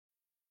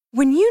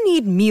When you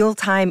need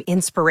mealtime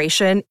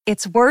inspiration,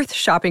 it's worth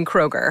shopping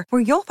Kroger,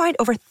 where you'll find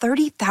over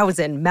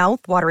 30,000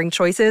 mouth-watering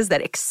choices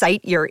that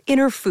excite your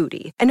inner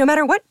foodie. And no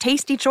matter what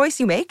tasty choice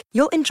you make,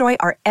 you'll enjoy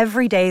our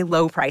everyday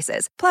low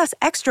prices, plus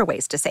extra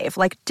ways to save,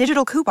 like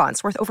digital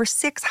coupons worth over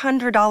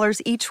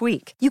 $600 each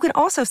week. You can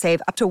also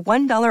save up to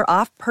 $1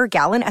 off per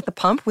gallon at the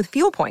pump with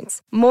fuel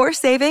points. More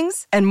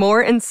savings and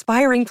more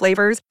inspiring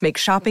flavors make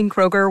shopping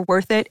Kroger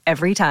worth it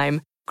every time.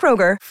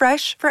 Kroger,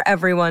 fresh for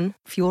everyone.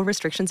 Fuel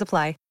restrictions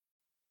apply.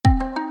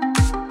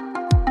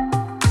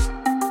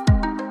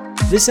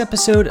 This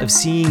episode of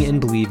Seeing and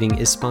Believing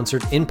is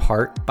sponsored in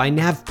part by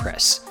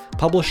NavPress,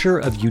 publisher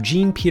of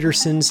Eugene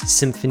Peterson's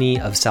Symphony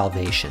of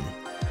Salvation.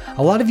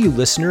 A lot of you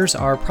listeners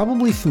are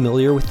probably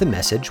familiar with the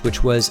message,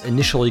 which was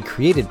initially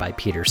created by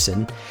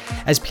Peterson.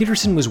 As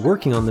Peterson was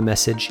working on the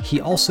message,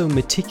 he also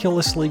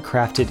meticulously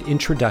crafted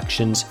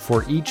introductions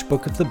for each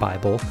book of the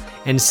Bible,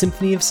 and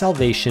Symphony of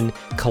Salvation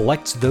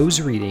collects those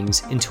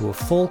readings into a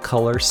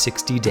full-color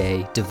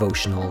 60-day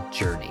devotional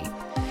journey.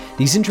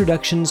 These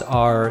introductions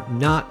are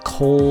not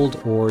cold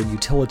or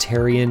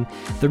utilitarian,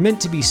 they're meant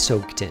to be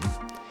soaked in.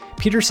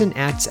 Peterson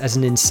acts as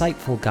an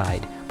insightful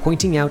guide,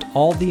 pointing out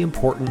all the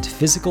important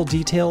physical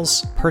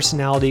details,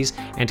 personalities,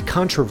 and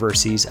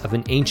controversies of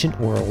an ancient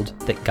world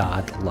that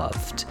God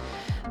loved.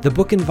 The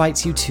book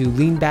invites you to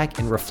lean back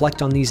and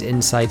reflect on these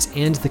insights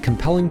and the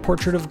compelling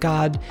portrait of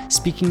God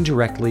speaking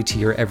directly to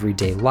your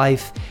everyday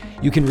life.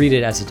 You can read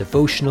it as a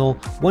devotional,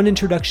 one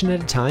introduction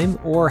at a time,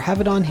 or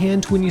have it on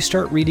hand when you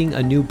start reading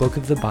a new book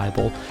of the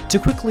Bible to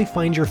quickly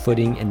find your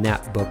footing in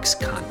that book's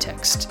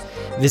context.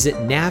 Visit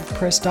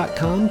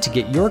navpress.com to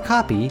get your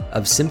copy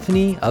of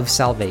Symphony of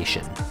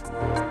Salvation.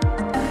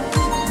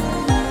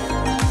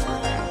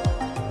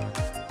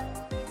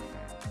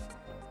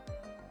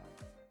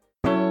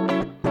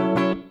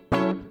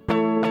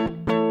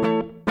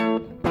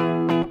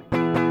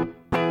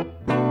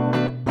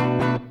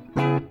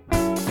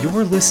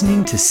 You're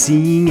listening to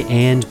Seeing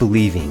and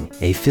Believing,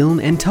 a film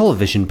and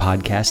television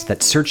podcast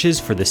that searches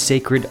for the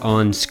sacred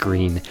on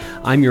screen.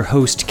 I'm your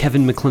host,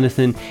 Kevin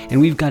McLenithan, and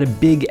we've got a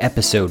big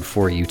episode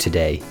for you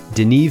today.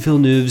 Denis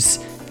Villeneuve's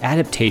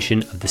adaptation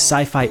of the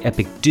sci-fi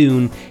epic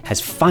Dune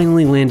has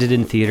finally landed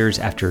in theaters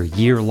after a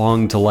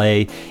year-long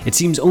delay. It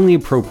seems only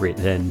appropriate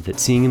then that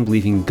Seeing and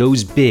Believing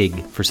goes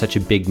big for such a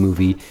big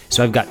movie,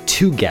 so I've got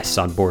two guests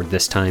on board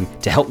this time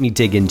to help me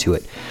dig into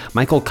it.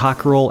 Michael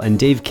Cockerell and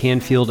Dave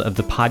Canfield of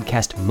the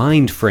podcast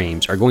Mind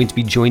Frames are going to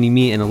be joining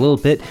me in a little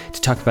bit to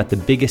talk about the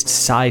biggest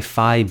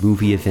sci-fi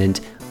movie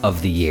event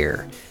of the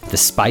year. The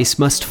spice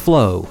must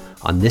flow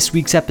on this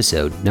week's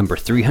episode, number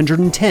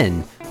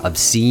 310, of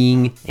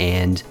Seeing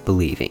and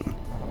Believing.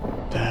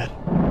 Dad,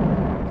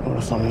 what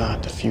if I'm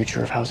not the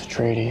future of House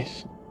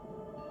Atreides?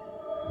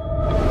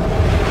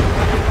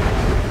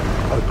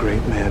 A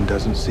great man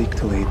doesn't seek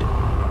to lead.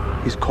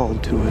 He's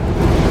called to it.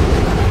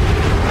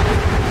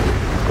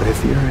 But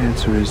if your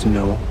answer is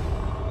no,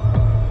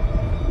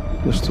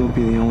 you'll still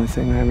be the only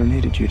thing I ever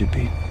needed you to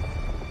be.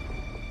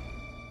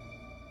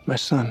 My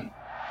son.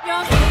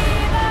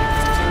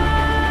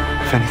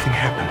 If anything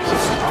happens,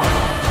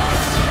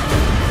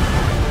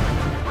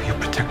 will you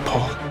protect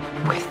Paul?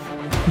 With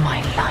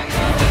my life.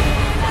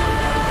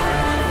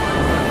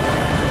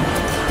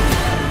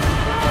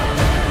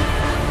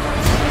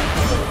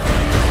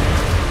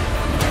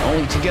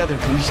 Only together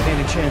can we stand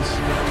a chance.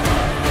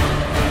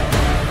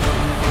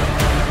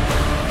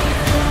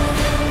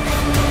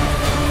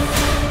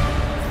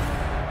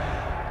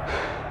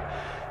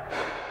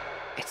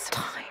 It's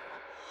time.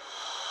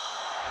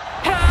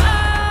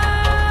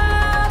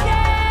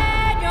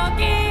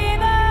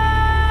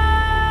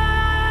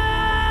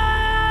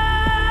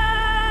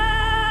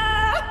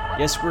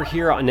 Yes, we're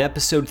here on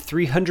episode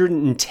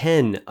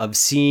 310 of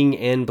Seeing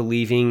and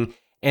Believing.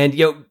 And,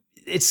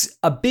 it's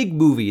a big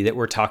movie that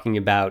we're talking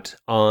about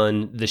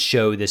on the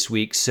show this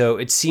week. So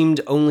it seemed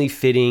only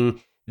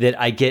fitting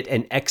that I get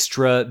an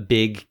extra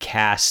big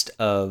cast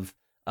of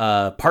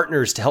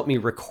partners to help me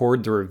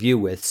record the review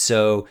with.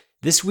 So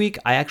this week,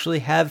 I actually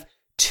have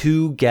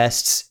two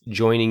guests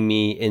joining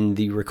me in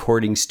the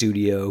recording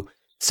studio,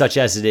 such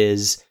as it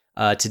is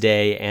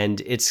today,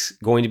 and it's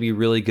going to be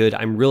really good.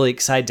 I'm really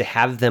excited to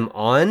have them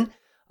on.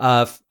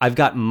 I've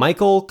got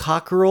Michael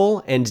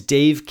Cockerell and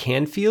Dave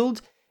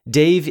Canfield.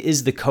 Dave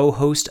is the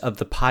co-host of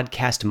the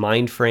podcast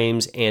Mind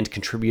Frames and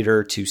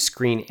contributor to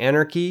Screen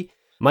Anarchy.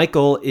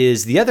 Michael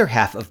is the other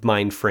half of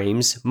Mind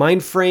Frames.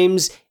 Mind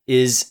Frames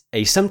is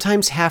a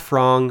sometimes half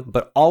wrong,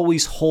 but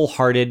always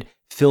wholehearted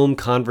film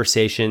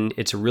conversation.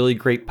 It's a really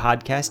great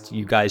podcast.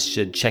 You guys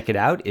should check it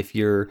out if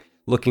you're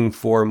looking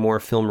for more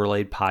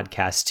film-related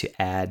podcasts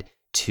to add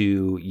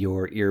to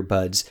your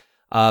earbuds.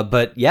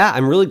 But yeah,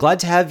 I'm really glad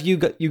to have you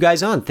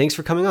guys on. Thanks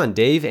for coming on,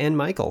 Dave and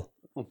Michael.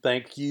 Well,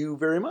 thank you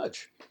very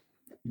much.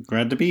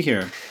 Glad to be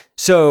here.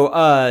 So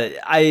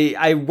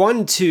I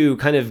wanted to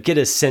kind of get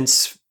a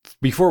sense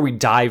before we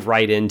dive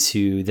right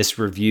into this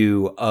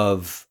review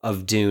of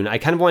Dune. I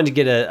kind of wanted to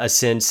get a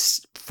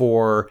sense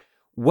for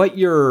what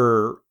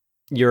your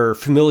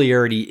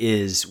familiarity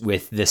is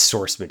with this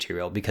source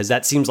material, because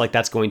that seems like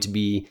that's going to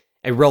be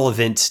a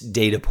relevant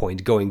data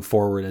point going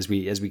forward as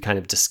we kind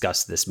of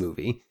discuss this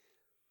movie.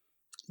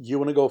 You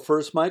want to go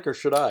first, Mike, or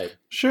should I?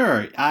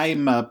 Sure.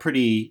 I'm a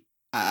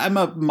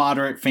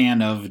moderate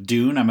fan of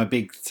Dune. I'm a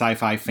big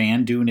sci-fi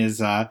fan. Dune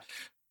is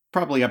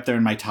probably up there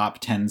in my top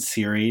 10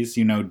 series.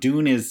 You know,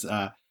 Dune is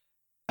a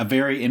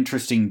very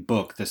interesting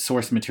book. The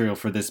source material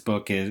for this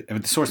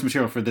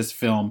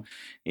film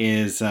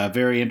is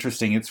very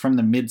interesting. It's from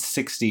the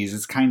mid-60s.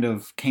 It's kind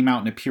of came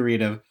out in a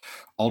period of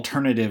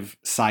alternative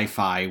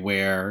sci-fi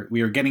where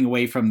we are getting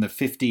away from the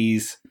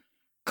 50s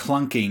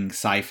clunking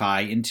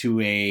sci-fi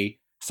into a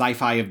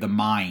sci-fi of the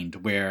mind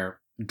where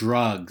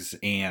drugs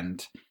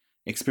and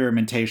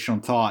experimental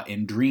thought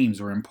and dreams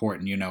were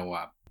important. You know,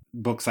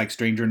 books like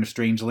Stranger in a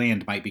Strange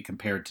Land might be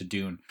compared to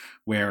Dune,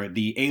 where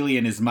the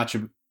alien is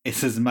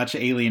as much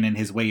alien in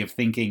his way of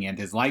thinking and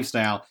his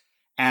lifestyle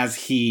as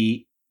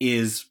he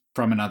is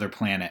from another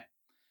planet.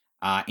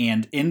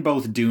 And in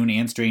both Dune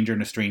and Stranger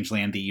in a Strange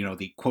Land,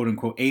 the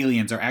quote-unquote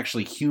aliens are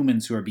actually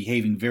humans who are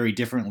behaving very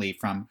differently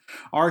from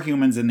our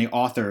humans, and the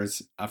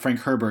authors,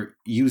 Frank Herbert,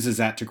 uses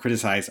that to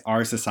criticize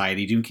our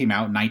society. Dune came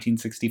out in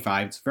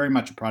 1965. It's very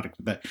much a product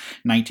of the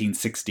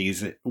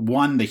 1960s. It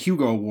won the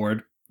Hugo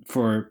Award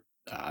for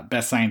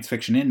Best Science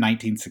Fiction in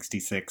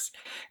 1966.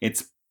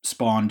 It's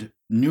spawned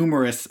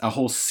a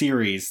whole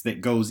series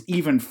that goes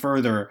even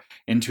further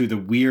into the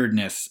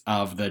weirdness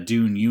of the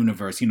Dune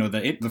universe. You know,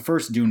 the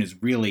first Dune is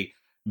really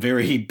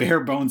very bare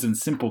bones and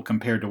simple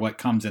compared to what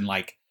comes in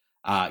like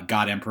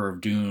God Emperor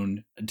of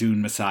Dune,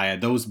 Dune Messiah.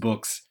 Those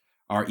books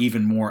are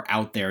even more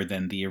out there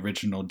than the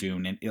original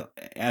Dune. And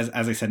as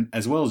I said,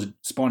 as well as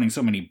spawning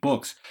so many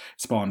books,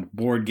 spawned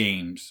board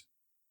games,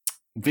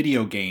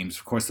 video games,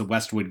 of course, the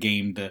Westwood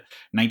game, the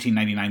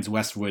 1999's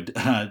Westwood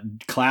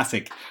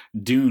classic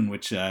Dune,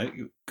 which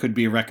could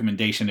be a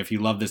recommendation if you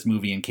love this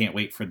movie and can't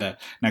wait for the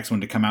next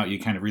one to come out. You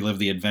kind of relive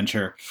the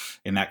adventure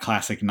in that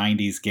classic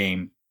 90s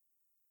game.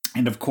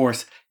 And of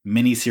course,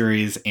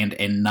 miniseries and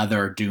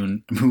another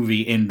Dune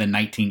movie in the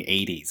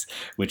 1980s,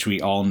 which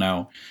we all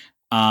know.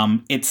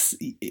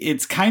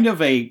 It's kind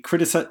of a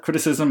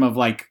criticism of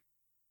like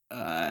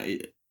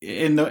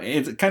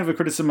it's kind of a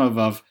criticism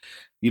of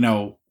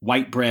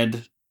white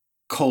bread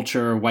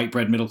culture, white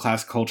bread middle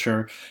class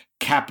culture.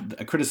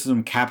 A criticism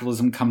of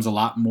capitalism comes a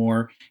lot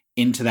more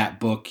into that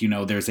book. You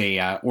know, there's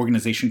a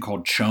organization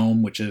called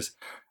CHOAM, which is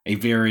a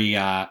very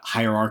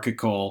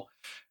hierarchical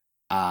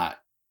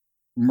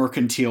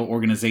mercantile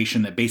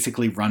organization that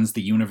basically runs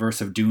the universe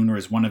of Dune, or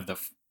is one of the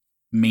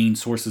main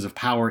sources of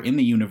power in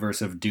the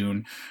universe of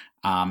Dune.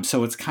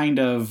 So it's kind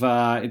of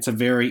it's a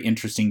very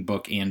interesting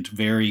book and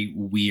very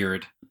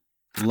weird.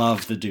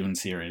 Love the Dune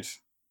series.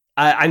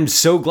 I'm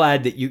so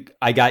glad that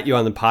I got you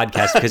on the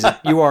podcast, because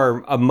you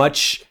are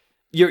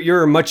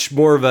you're much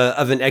more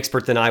of an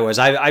expert than I was.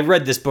 I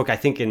read this book, I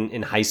think,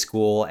 in high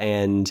school,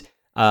 and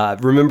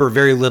remember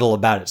very little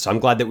about it. So I'm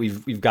glad that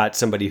we've got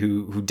somebody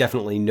who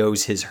definitely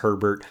knows his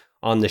Herbert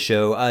on the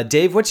show.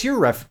 Dave, what's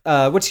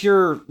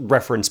your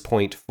reference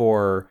point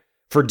for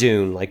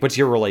Dune? Like, what's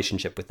your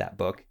relationship with that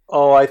book?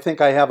 Oh, I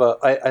think I have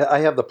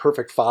the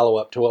perfect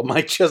follow-up to what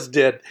Mike just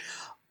did.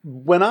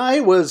 When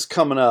I was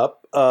coming up,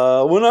 in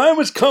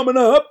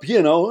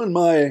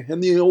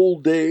the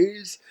old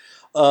days,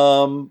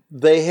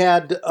 they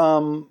had,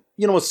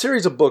 a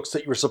series of books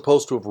that you were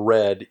supposed to have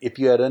read if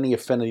you had any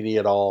affinity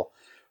at all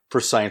for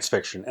science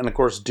fiction. And of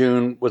course,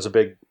 Dune was a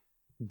big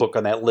book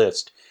on that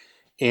list.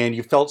 And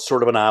you felt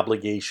sort of an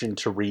obligation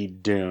to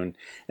read Dune.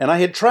 And I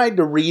had tried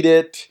to read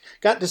it,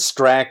 got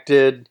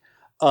distracted,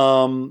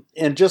 and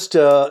just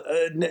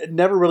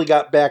never really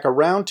got back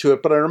around to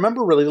it. But I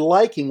remember really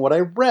liking what I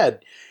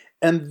read.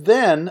 And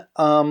then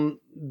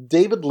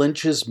David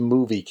Lynch's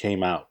movie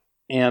came out.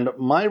 And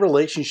my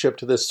relationship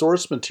to this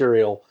source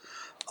material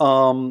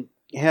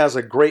has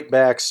a great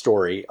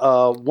backstory.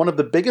 One of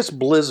the biggest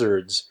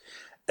blizzards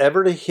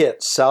ever to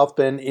hit South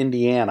Bend,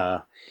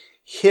 Indiana,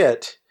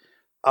 hit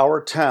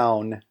our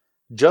town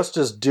just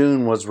as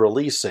Dune was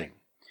releasing.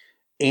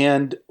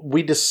 And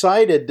we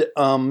decided,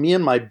 me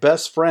and my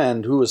best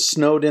friend, who was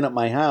snowed in at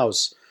my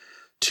house,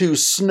 to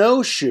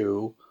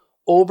snowshoe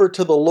over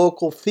to the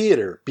local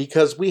theater,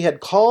 because we had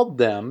called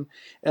them,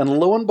 and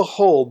lo and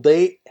behold,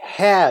 they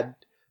had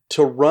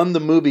to run the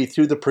movie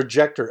through the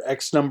projector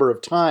X number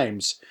of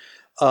times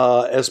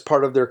as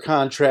part of their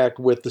contract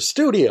with the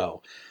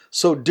studio.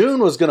 So Dune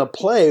was going to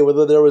play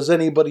whether there was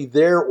anybody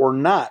there or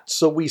not.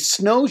 So we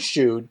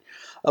snowshoed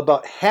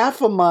about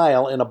half a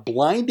mile in a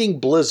blinding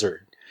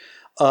blizzard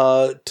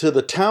to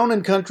the Town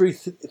and Country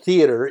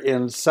Theater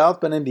in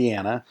South Bend,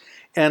 Indiana,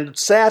 and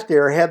sat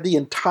there, had the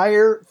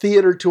entire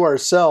theater to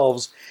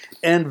ourselves,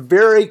 and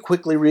very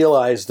quickly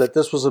realized that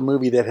this was a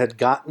movie that had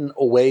gotten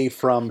away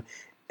from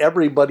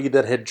everybody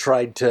that had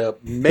tried to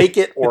make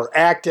it or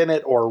act in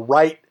it or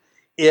write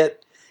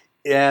it.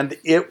 And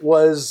it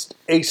was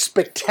a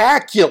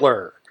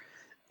spectacular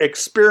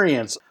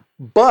experience,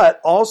 but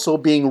also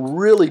being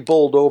really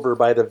bowled over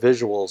by the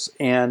visuals.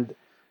 And,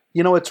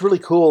 it's really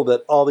cool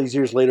that all these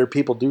years later,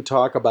 people do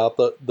talk about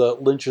the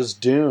Lynch's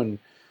Dune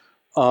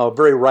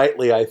very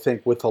rightly, I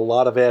think, with a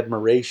lot of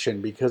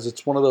admiration, because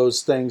it's one of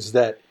those things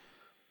that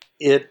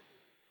it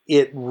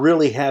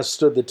really has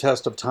stood the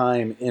test of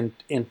time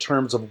in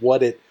terms of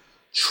what it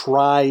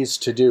tries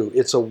to do.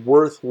 It's a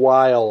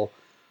worthwhile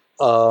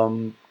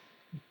kind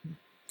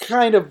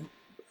of,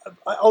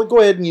 I'll go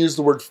ahead and use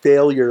the word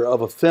failure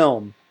of a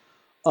film.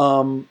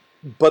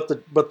 But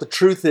the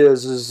truth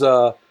is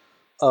I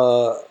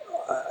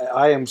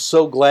am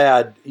so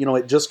glad,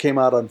 it just came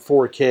out on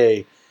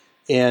 4K,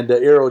 and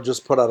Arrow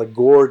just put out a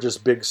gorgeous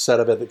big set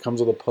of it that comes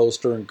with a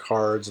poster and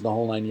cards and the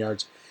whole 9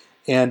 yards.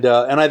 And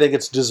I think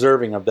it's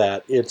deserving of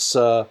that. It's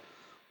a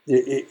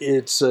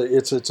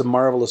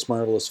marvelous,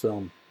 marvelous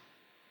film.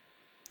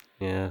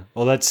 Yeah.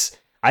 Well,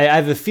 I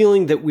have a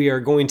feeling that we are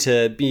going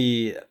to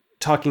be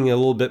talking a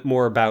little bit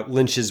more about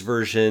Lynch's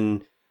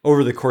version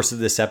over the course of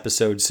this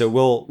episode. So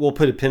we'll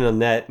put a pin on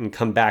that and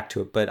come back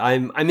to it. But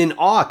I'm in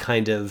awe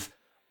kind of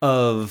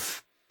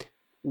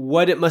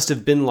what it must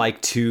have been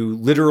like to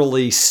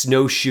literally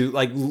snowshoe,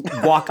 like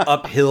walk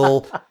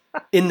uphill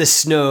in the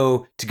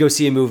snow to go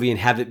see a movie and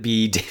have it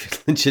be David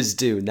Lynch's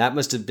Dune. That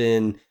must have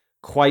been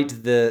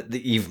quite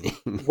the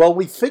evening. Well,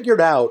 we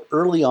figured out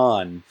early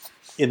on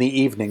in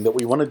the evening that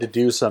we wanted to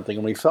do something,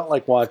 and we felt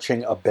like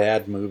watching a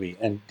bad movie.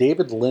 And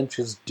David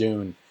Lynch's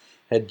Dune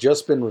had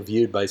just been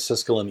reviewed by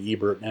Siskel and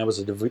Ebert, and I was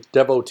a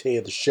devotee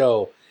of the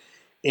show.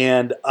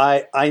 And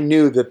I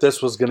knew that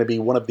this was going to be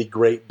one of the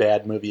great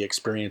bad movie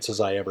experiences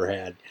I ever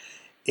had.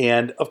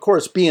 And, of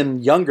course, being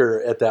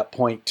younger at that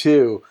point,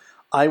 too,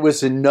 I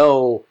was in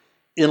no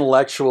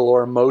intellectual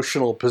or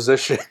emotional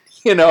position,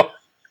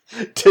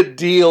 to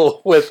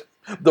deal with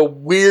the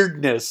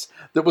weirdness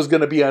that was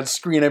going to be on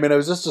screen. I mean, I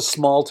was just a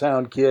small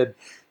town kid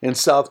in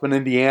South Bend,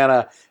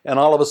 Indiana, and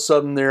all of a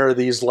sudden there are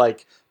these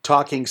like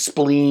talking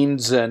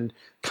spleens and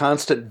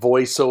constant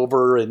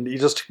voiceover, and you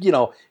just,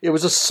 it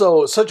was just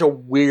such a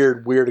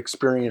weird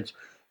experience,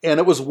 and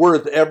it was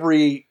worth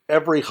every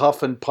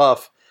huff and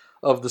puff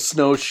of the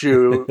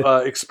snowshoe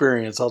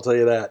experience. I'll tell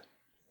you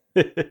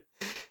that.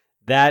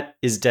 That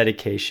is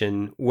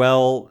dedication.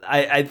 Well,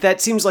 I that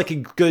seems like a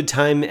good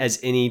time as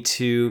any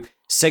to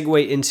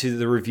segue into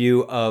the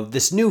review of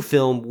this new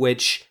film,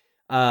 which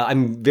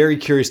I'm very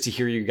curious to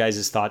hear you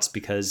guys' thoughts,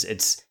 because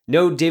it's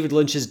no David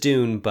Lynch's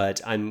Dune,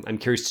 but I'm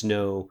curious to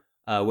know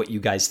what you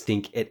guys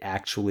think it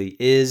actually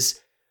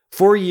is.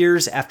 4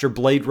 years after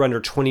Blade Runner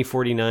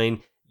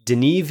 2049,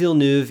 Denis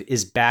Villeneuve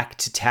is back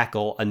to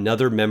tackle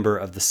another member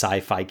of the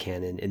sci-fi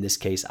canon, in this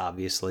case,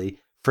 obviously,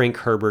 Frank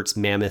Herbert's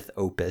mammoth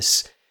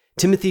opus.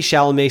 Timothée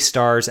Chalamet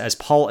stars as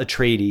Paul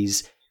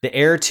Atreides, the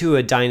heir to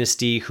a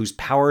dynasty whose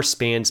power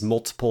spans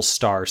multiple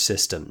star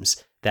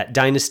systems. That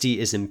dynasty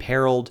is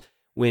imperiled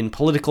when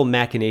political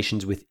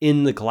machinations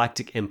within the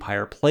Galactic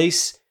Empire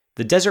place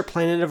the desert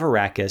planet of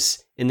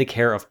Arrakis in the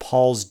care of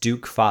Paul's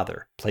Duke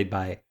father, played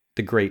by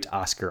the great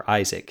Oscar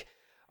Isaac.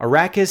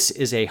 Arrakis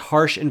is a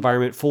harsh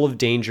environment full of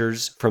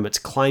dangers, from its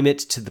climate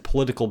to the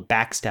political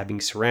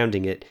backstabbing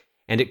surrounding it,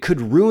 and it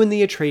could ruin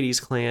the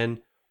Atreides clan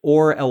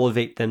or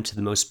elevate them to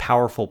the most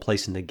powerful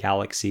place in the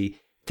galaxy,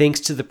 thanks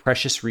to the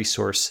precious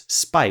resource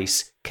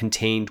spice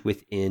contained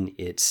within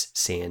its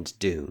sand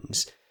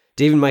dunes.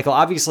 Dave and Michael,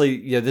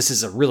 obviously, this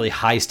is a really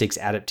high-stakes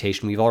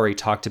adaptation. We've already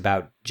talked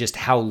about just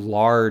how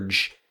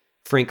large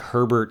Frank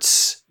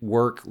Herbert's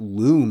work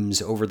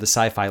looms over the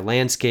sci-fi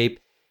landscape.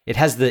 It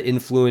has the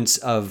influence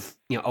of,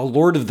 a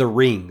Lord of the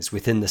Rings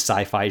within the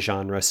sci-fi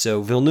genre.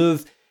 So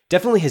Villeneuve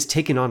definitely has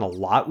taken on a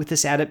lot with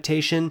this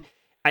adaptation.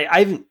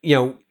 I've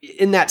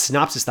in that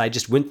synopsis that I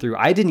just went through,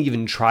 I didn't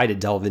even try to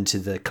delve into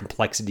the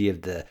complexity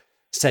of the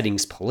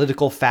setting's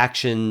political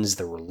factions,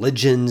 the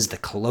religions, the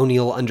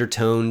colonial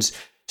undertones.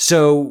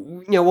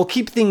 So, we'll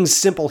keep things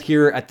simple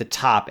here at the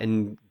top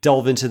and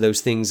delve into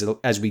those things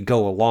as we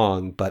go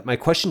along. But my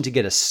question to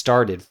get us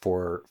started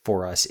for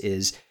us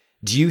is,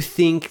 do you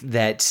think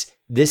that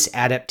this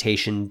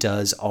adaptation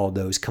does all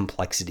those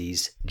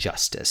complexities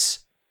justice?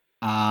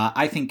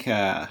 I think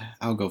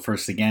I'll go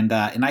first again.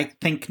 And I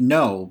think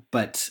no,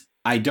 but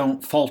I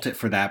don't fault it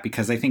for that,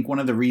 because I think one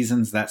of the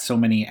reasons that so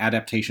many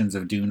adaptations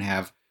of Dune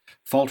have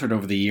faltered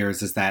over the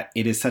years is that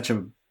it is such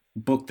a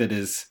book that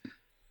is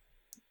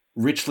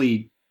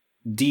richly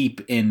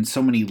deep in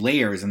so many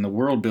layers, and the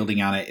world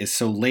building on it is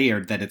so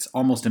layered that it's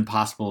almost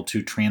impossible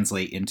to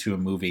translate into a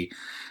movie.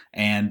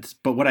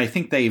 But what I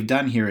think they've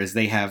done here is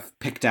they have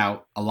picked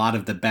out a lot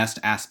of the best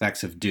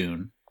aspects of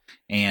Dune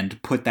and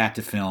put that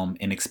to film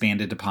and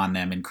expanded upon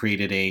them and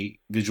created a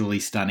visually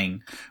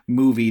stunning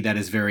movie that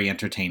is very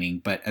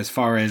entertaining. But as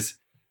far as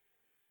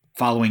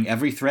following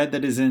every thread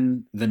that is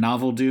in the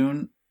novel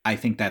Dune, I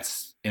think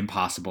that's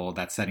impossible.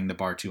 That's setting the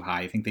bar too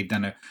high. I think they've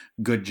done a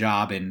good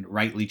job and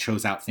rightly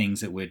chose out things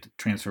that would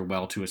transfer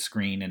well to a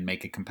screen and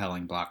make a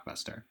compelling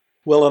blockbuster.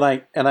 Well,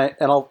 and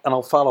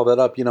I'll follow that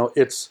up.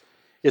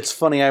 It's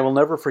funny. I will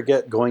never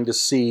forget going to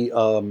see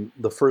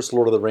the first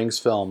Lord of the Rings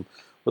film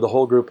with a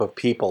whole group of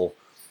people,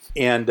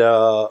 and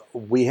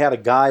we had a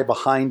guy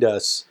behind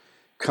us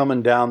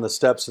coming down the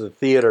steps of the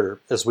theater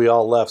as we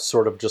all left,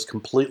 sort of just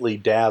completely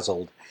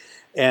dazzled,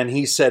 and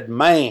he said,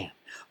 "Man,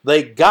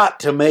 they got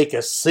to make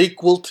a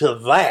sequel to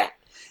that.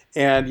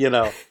 And,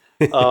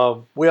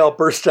 we all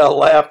burst out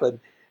laughing.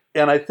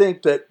 And I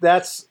think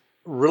that's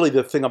really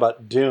the thing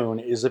about Dune,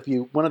 is if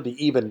you wanted to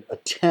even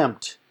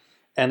attempt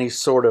any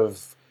sort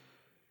of,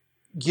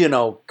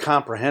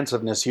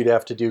 comprehensiveness, you'd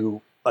have to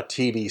do a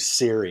TV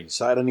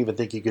series. I don't even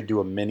think you could do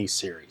a mini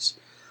series.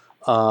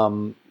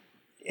 And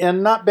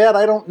not bad.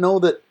 I don't know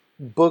that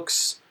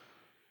books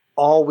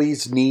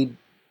always need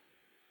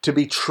to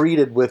be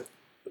treated with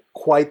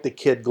quite the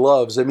kid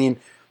gloves. I mean,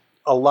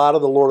 a lot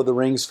of the Lord of the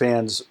Rings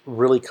fans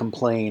really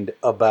complained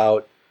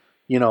about,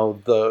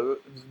 the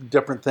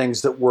different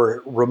things that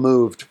were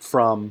removed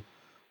from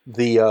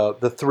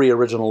the 3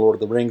 original Lord of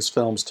the Rings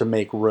films to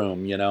make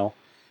room,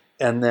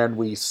 and then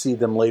we see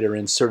them later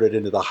inserted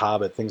into The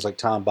Hobbit, things like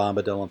Tom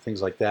Bombadil and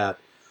things like that,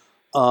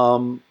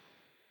 and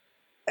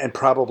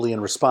probably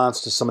in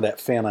response to some of that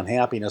fan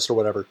unhappiness or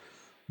whatever.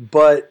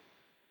 But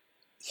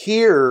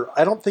here,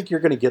 I don't think you're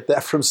going to get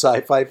that from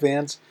sci-fi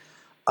fans.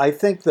 I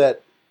think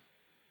that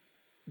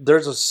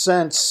there's a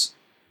sense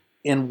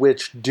in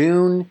which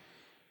Dune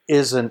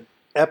is an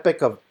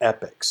epic of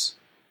epics.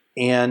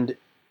 And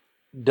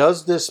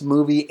does this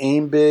movie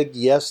aim big?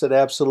 Yes, it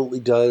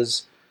absolutely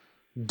does.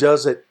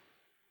 Does it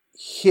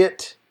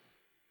hit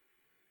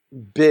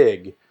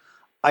big?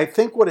 I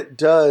think what it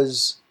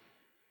does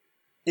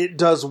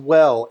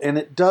well, and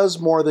it does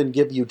more than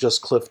give you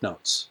just cliff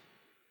notes.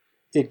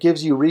 It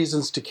gives you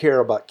reasons to care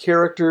about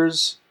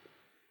characters,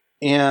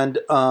 and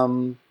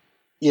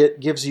it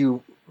gives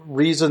you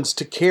reasons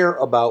to care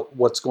about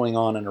what's going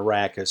on in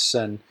Arrakis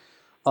and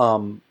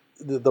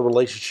the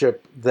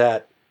relationship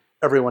that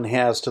everyone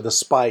has to the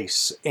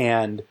spice,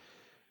 and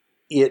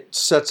it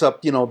sets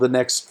up, the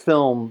next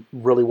film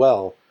really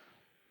well.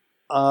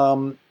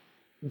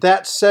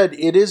 That said,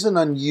 it is an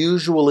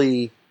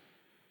unusually,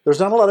 there's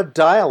not a lot of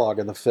dialogue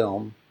in the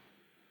film,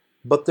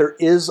 but there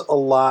is a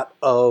lot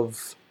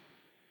of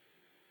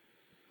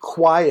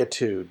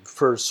quietude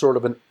for sort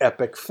of an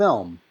epic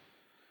film.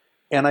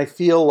 And I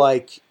feel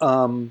like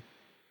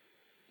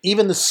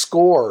even the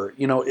score,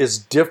 is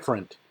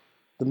different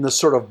than the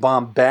sort of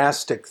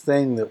bombastic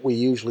thing that we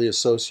usually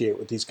associate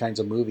with these kinds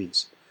of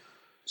movies.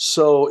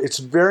 So it's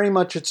very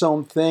much its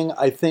own thing.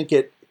 I think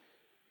it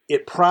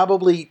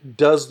probably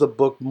does the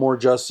book more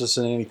justice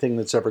than anything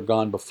that's ever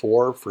gone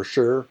before, for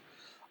sure.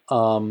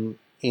 And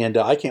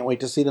I can't wait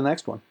to see the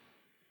next one.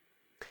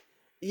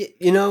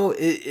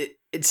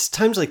 It's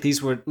times like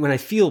these when I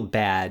feel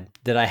bad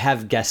that I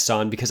have guests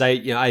on, because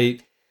I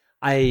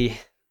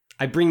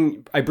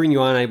bring you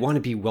on. I want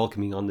to be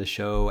welcoming on the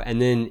show,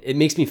 and then it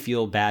makes me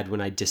feel bad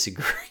when I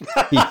disagree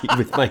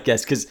with my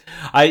guests, because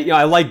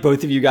I like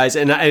both of you guys,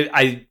 and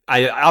I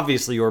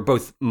obviously you're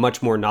both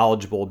much more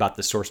knowledgeable about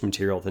the source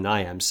material than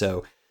I am.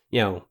 So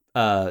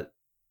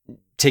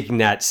taking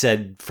that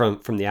said from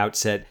the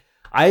outset,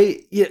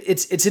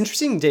 it's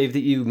interesting, Dave,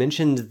 that you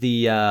mentioned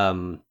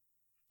the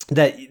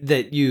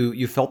that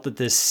you felt that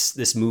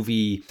this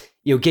movie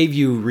gave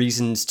you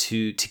reasons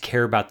to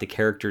care about the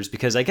characters,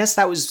 because I guess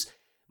that was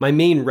my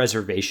main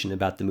reservation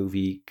about the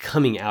movie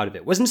coming out of it.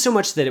 It wasn't so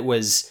much that it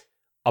was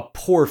a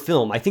poor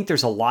film. I think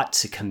there's a lot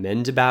to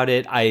commend about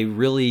it. I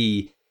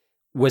really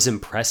was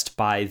impressed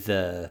by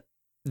the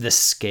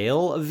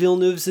scale of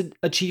Villeneuve's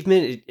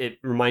achievement. It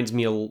reminds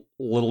me a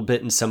little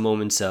bit in some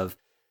moments of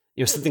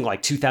something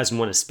like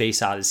 2001: A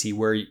Space Odyssey,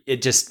 where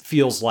it just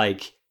feels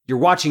like you're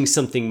watching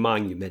something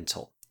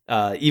monumental,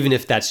 even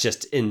if that's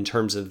just in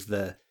terms of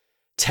the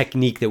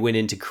technique that went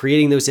into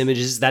creating those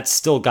images. That's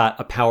still got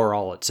a power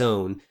all its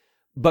own.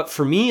 But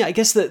for me, I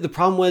guess the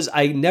problem was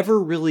I never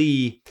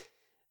really,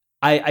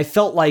 I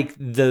felt like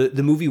the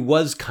movie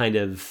was kind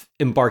of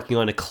embarking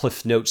on a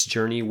Cliff Notes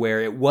journey, where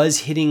it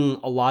was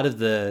hitting a lot of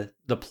the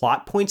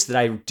plot points that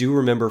I do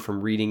remember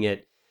from reading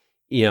it,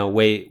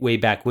 way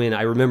back when.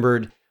 I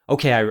remembered,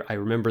 I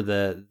remember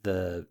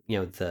the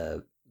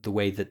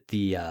way that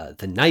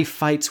the knife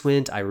fights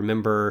went. I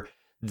remember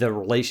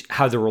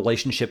how the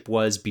relationship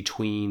was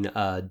between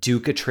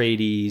Duke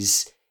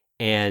Atreides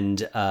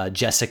and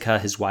Jessica,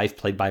 his wife,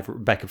 played by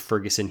Rebecca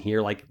Ferguson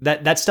here. Like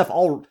that stuff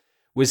all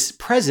was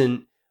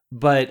present,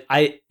 but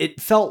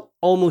it felt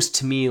almost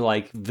to me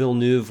like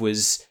Villeneuve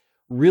was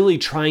really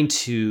trying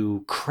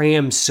to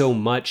cram so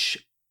much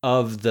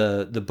of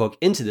the book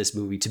into this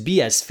movie to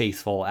be as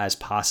faithful as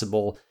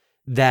possible,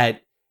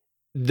 that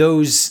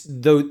those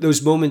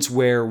moments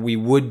where we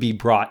would be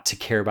brought to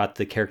care about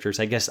the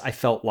characters, I guess I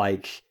felt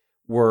like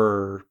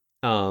were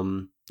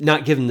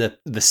not given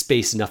the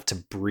space enough to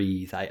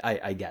breathe.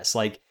 I guess,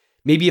 like,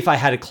 maybe if I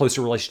had a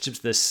closer relationship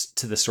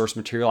to the source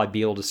material, I'd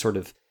be able to sort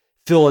of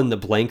fill in the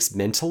blanks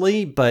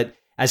mentally. But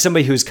as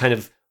somebody who's kind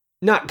of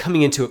not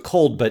coming into it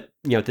cold, but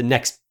the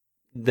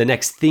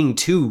next thing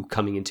to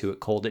coming into it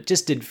cold, it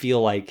just did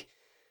feel like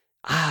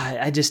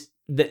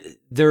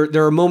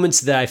there are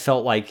moments that I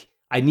felt like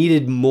I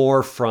needed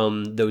more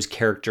from those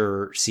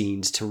character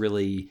scenes to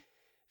really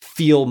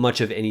feel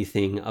much of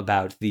anything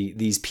about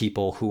these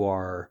people who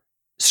are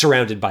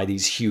surrounded by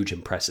these huge,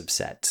 impressive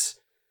sets.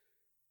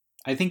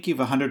 I think you've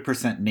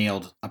 100%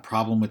 nailed a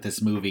problem with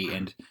this movie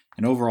and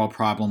an overall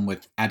problem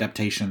with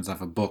adaptations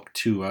of a book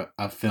to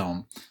a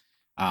film,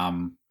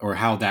 or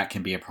how that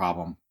can be a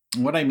problem.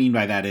 What I mean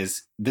by that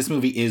is this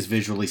movie is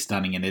visually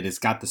stunning, and it has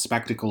got the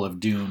spectacle of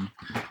Dune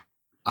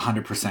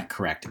 100%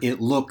 correct. It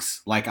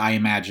looks like I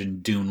imagine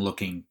Dune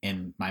looking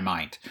in my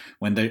mind.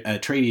 When the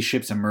Atreides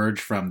ships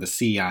emerge from the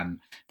sea on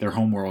their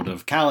homeworld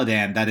of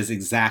Caladan, that is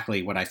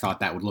exactly what I thought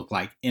that would look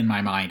like in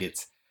my mind.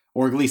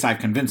 Or at least I've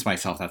convinced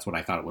myself that's what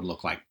I thought it would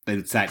look like. That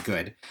it's that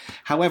good.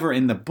 However,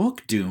 in the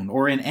book Dune,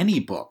 or in any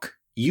book,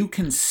 you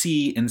can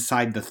see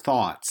inside the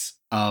thoughts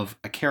of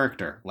a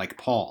character like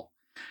Paul.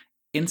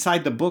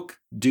 Inside the book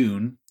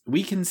Dune,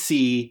 we can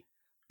see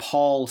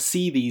Paul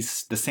see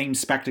the same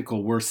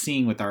spectacle we're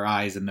seeing with our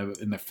eyes in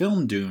the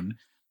film Dune,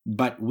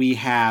 but we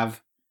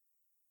have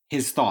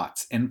his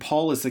thoughts. And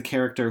Paul is a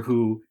character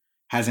who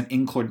has an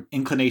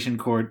inclination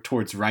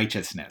towards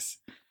righteousness,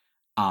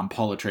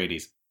 Paul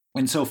Atreides.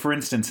 And so, for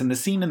instance, we have a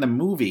scene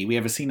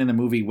in the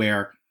movie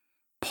where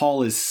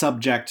Paul is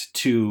subject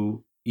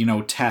to,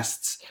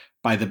 tests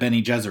by the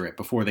Bene Gesserit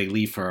before they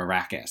leave for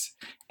Arrakis.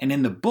 And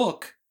in the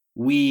book,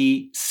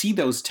 we see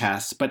those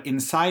tests, but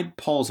inside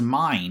Paul's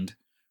mind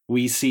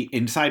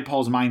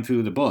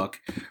through the book,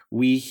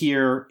 we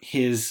hear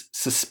his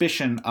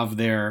suspicion of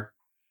their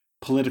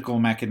political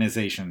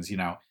mechanizations,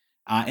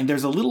 and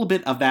there's a little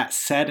bit of that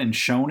said and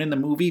shown in the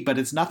movie, but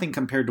it's nothing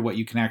compared to what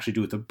you can actually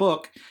do with the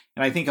book.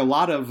 And I think a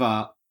lot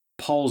of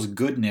Paul's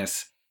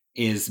goodness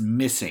is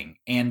missing.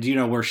 And,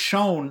 we're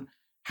shown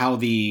how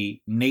the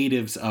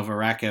natives of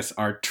Arrakis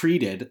are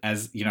treated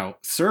as,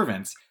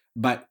 servants,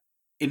 but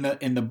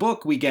in the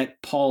book, we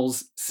get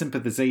Paul's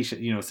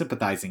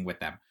sympathizing with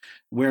them,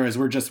 whereas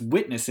we're just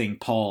witnessing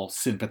Paul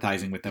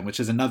sympathizing with them, which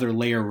is another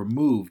layer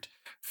removed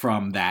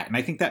from that. And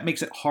I think that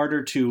makes it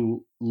harder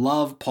to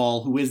love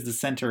Paul, who is the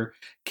center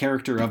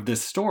character of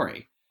this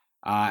story.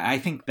 I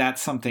think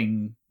that's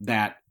something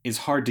that is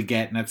hard to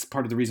get, and that's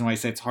part of the reason why I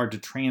say it's hard to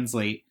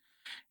translate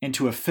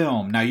into a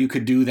film. Now, you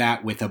could do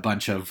that with a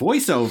bunch of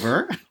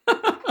voiceover,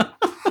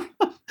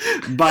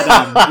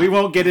 but we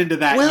won't get into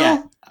that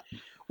yet.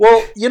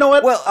 Well, you know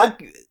what? Well,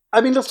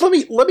 I mean,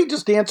 let me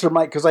just answer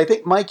Mike, because I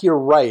think, Mike, you're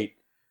right,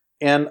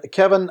 and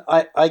Kevin,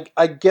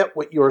 I get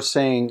what you're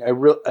saying.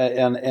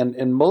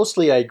 And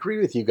mostly I agree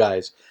with you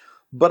guys,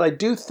 but I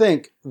do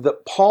think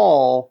that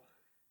Paul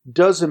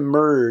does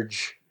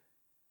emerge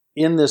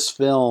in this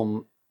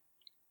film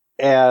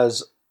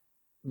as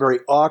very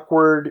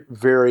awkward,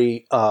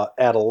 very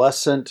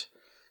adolescent,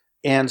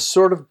 and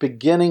sort of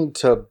beginning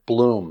to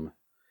bloom.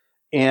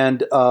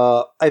 And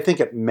I think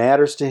it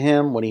matters to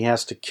him when he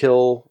has to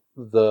kill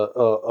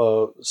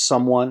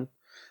someone.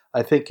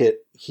 I think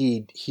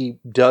he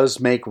does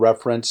make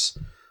reference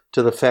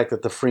to the fact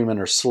that the Fremen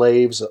are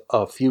slaves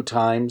a few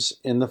times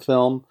in the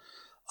film,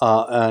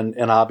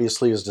 and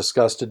obviously is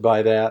disgusted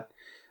by that.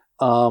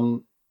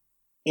 And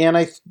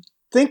I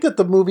think that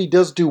the movie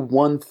does do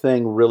one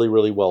thing really,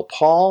 really well.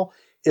 Paul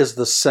is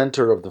the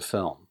center of the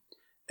film,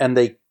 and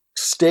they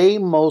stay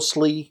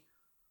mostly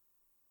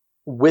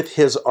with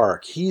his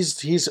arc.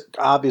 He's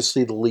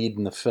obviously the lead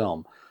in the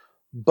film,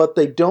 but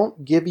they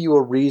don't give you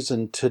a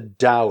reason to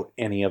doubt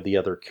any of the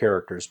other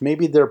characters.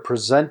 Maybe they're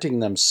presenting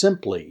them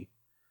simply,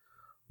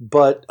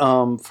 but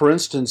for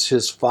instance,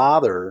 his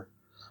father,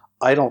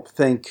 I don't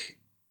think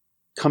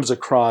comes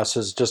across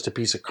as just a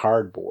piece of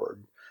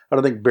cardboard. I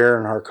don't think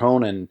Baron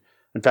Harkonnen,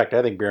 in fact,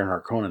 I think Baron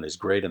Harkonnen is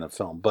great in the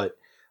film, but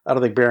I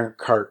don't think Baron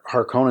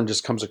Harkonnen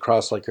just comes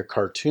across like a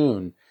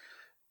cartoon.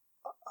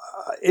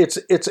 It's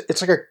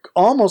like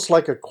almost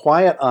like a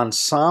quiet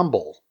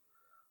ensemble.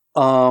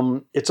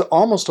 It's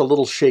almost a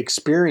little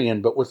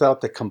Shakespearean, but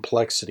without the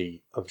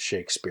complexity of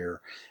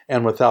Shakespeare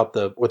and without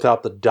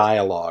the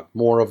dialogue.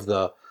 More of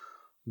the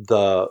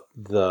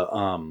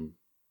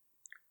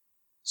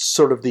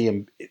sort of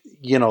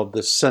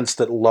the sense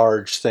that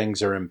large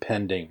things are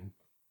impending.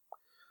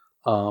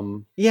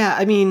 Yeah,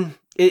 I mean,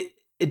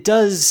 it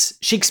does.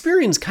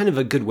 Shakespearean's kind of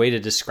a good way to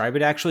describe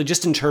it, actually,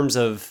 just in terms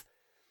of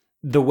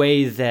the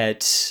way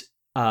that,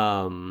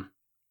 in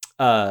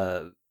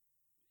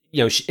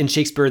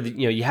Shakespeare,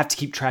 you have to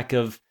keep track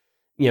of,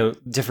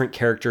 different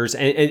characters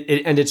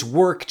and it's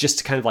work just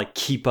to kind of like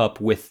keep up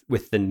with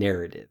the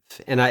narrative.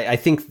 And I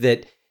think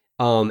that,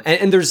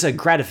 and there's a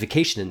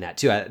gratification in that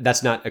too.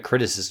 That's not a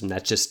criticism.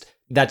 That's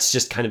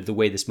just kind of the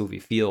way this movie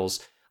feels.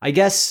 I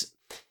guess,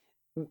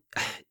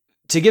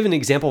 to give an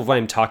example of what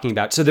I'm talking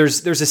about, so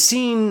there's a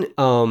scene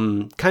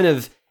kind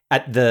of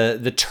at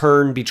the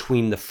turn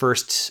between the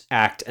first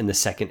act and the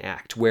second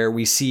act where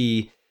we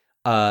see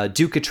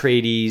Duke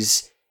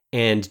Atreides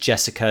and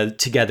Jessica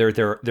together.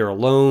 They're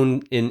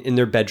alone in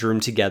their bedroom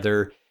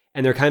together,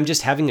 and they're kind of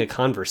just having a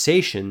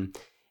conversation.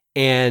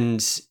 And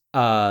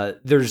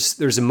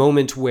there's a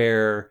moment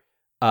where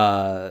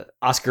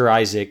Oscar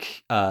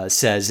Isaac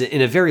says,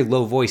 in a very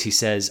low voice, he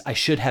says, "I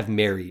should have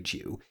married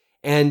you."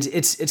 And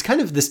it's kind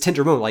of this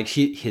tender moment, like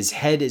his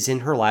head is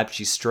in her lap,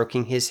 she's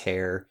stroking his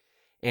hair,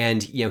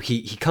 and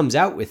he comes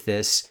out with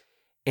this,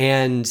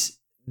 and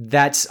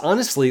that's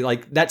honestly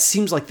like that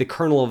seems like the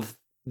kernel of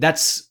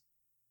that's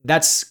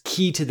that's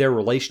key to their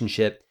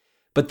relationship.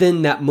 But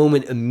then that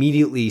moment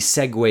immediately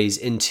segues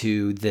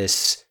into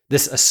this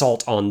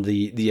assault on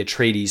the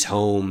Atreides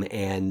home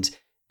and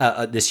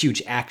this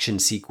huge action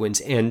sequence.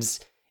 And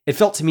it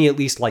felt to me, at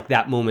least, like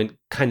that moment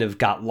kind of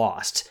got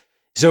lost.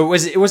 So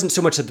it wasn't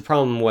so much that the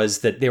problem was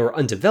that they were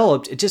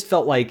undeveloped. It just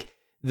felt like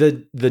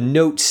the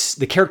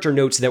character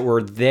notes that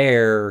were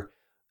there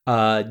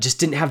just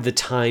didn't have the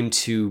time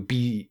to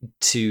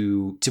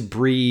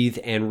breathe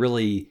and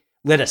really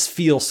let us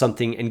feel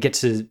something and get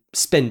to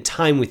spend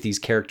time with these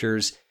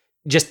characters,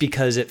 just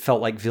because it felt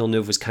like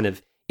Villeneuve was kind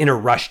of in a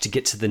rush to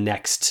get to the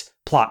next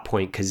plot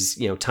point because,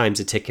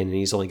 time's a ticking and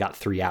he's only got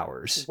 3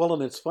 hours. Well,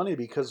 and it's funny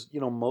because,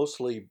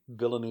 mostly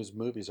Villeneuve's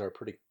movies are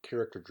pretty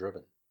character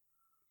driven.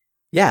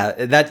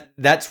 Yeah,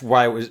 that's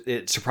why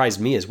it surprised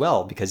me as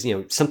well, because,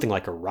 something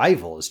like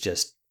Arrival is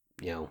just,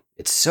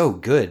 it's so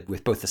good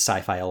with both the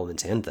sci-fi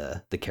elements and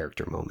the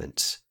character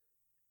moments.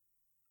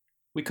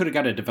 We could have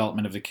got a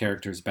development of the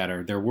characters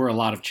better. There were a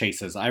lot of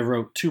chases. I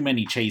wrote too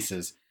many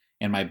chases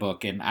in my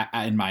book and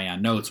in my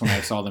notes when I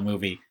saw the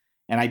movie.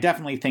 And I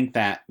definitely think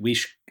that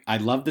I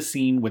love the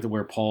scene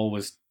where Paul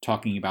was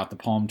talking about the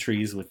palm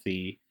trees with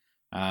the,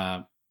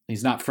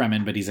 he's not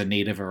Fremen, but he's a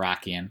native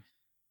Iraqian.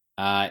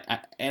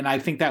 And I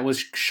think that was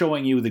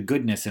showing you the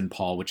goodness in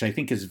Paul, which I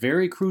think is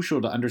very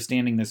crucial to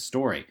understanding this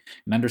story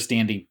and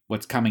understanding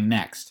what's coming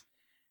next.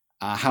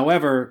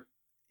 However,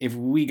 if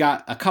we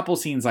got a couple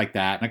scenes like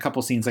that and a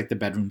couple scenes like the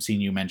bedroom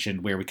scene you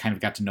mentioned, where we kind of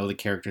got to know the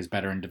characters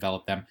better and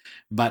develop them,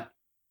 but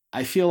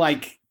I feel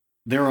like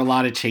there were a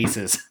lot of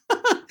chases.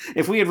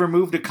 If we had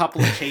removed a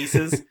couple of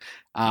chases,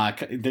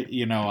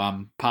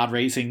 pod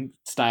racing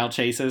style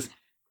chases,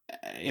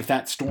 if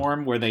that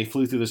storm where they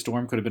flew through the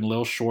storm could have been a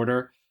little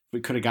shorter, we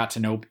could have got to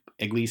know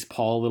at least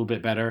Paul a little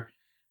bit better.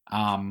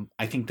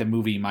 I think the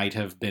movie might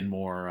have been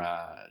more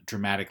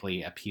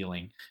dramatically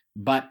appealing.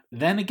 But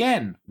then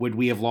again, would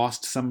we have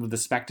lost some of the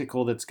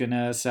spectacle that's going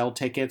to sell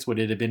tickets? Would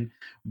it have been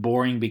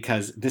boring?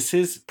 Because this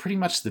is pretty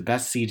much the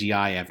best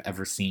CGI I've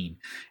ever seen.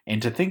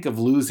 And to think of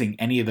losing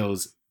any of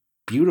those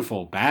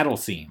beautiful battle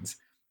scenes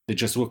that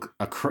just look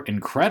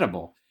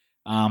incredible,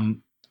 I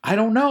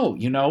don't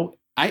know.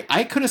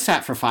 I could have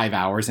sat for 5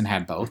 hours and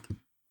had both.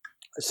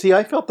 See,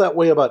 I felt that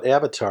way about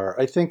Avatar.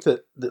 I think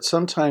that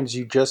sometimes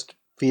you just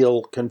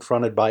feel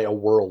confronted by a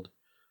world,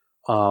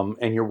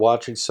 and you're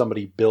watching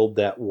somebody build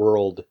that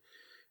world,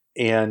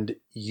 and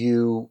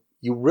you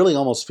really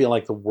almost feel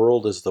like the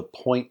world is the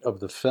point of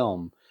the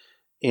film.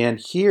 And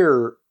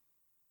here,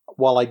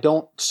 while I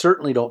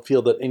certainly don't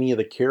feel that any of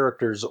the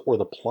characters or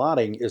the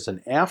plotting is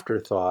an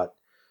afterthought,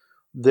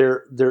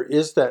 there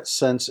is that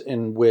sense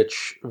in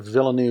which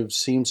Villeneuve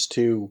seems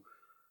to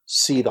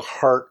see the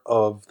heart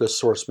of the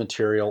source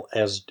material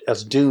as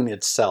Dune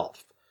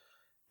itself,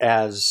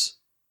 as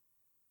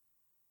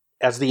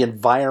the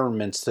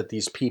environments that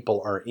these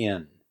people are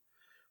in.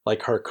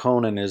 Like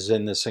Harkonnen is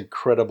in this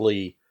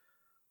incredibly,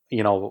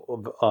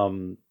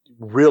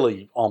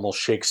 really almost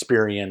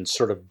Shakespearean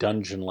sort of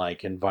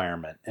dungeon-like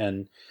environment.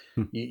 And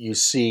you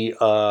see,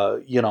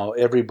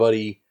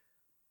 everybody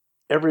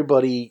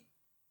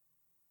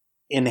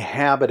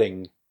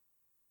inhabiting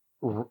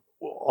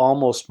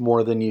almost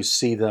more than you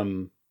see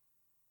them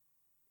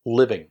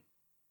living.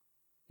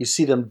 You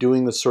see them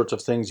doing the sorts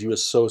of things you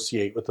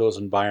associate with those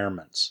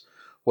environments,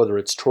 whether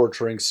it's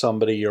torturing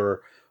somebody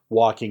or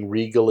walking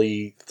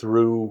regally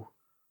through,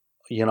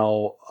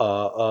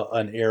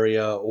 an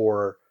area,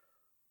 or,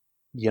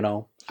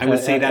 I would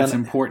say that's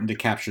important to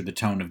capture the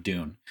tone of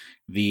Dune.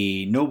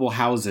 The noble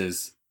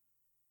houses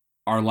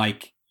are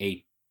like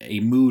a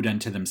mood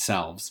unto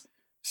themselves.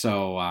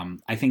 So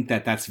I think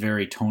that's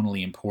very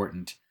tonally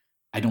important.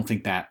 I don't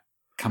think that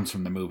comes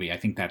from the movie. I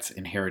think that's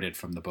inherited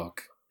from the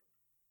book.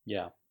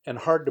 Yeah, and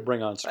hard to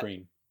bring on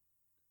screen.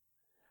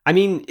 I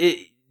mean,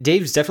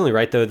 Dave's definitely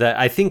right, though, that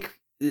I think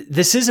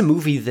this is a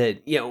movie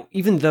that,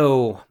 even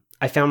though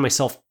I found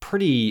myself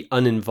pretty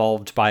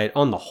uninvolved by it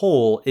on the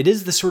whole, it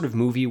is the sort of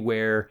movie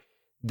where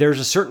there's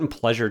a certain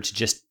pleasure to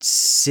just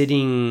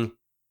sitting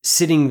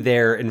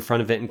there in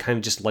front of it and kind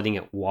of just letting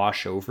it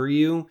wash over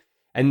you.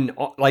 And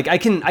like I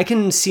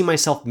can see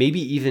myself maybe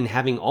even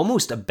having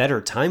almost a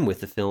better time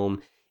with the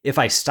film if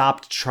I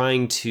stopped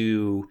trying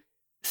to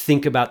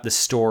think about the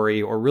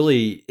story or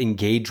really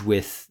engage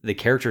with the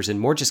characters and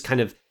more just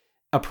kind of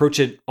approach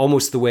it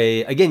almost the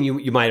way, again,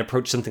 you might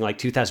approach something like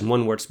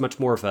 2001, where it's much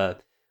more of a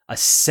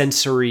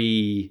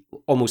sensory,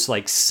 almost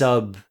like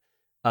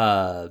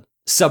sub-rational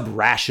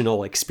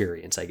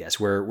experience, I guess,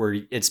 where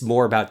it's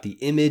more about the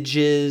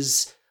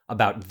images,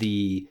 about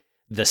the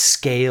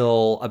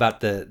scale, about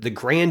the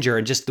grandeur,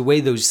 and just the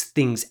way those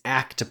things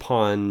act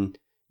upon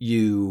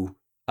you,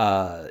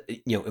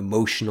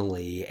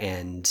 emotionally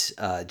and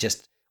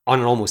just on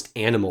an almost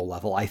animal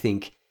level, I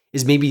think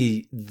is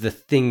maybe the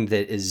thing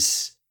that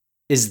is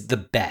the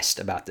best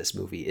about this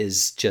movie,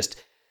 is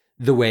just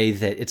the way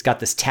that it's got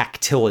this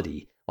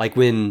tactility. Like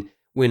when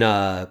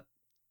Paul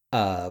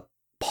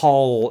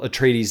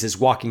Atreides is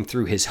walking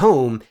through his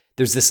home,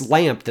 there's this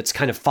lamp that's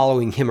kind of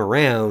following him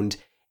around,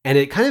 and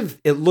it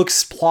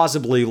looks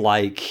plausibly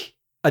like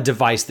a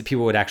device that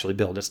people would actually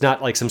build. It's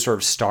not like some sort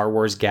of Star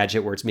Wars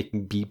gadget where it's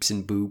making beeps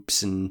and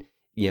boops and,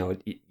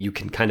 you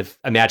can kind of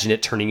imagine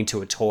it turning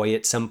into a toy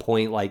at some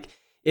point. Like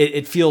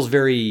it feels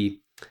very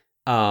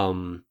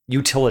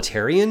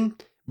utilitarian,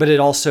 but it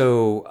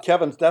also...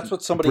 Kevin, that's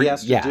what somebody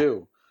has to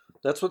do.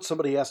 That's what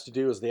somebody has to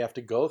do is they have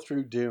to go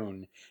through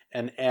Dune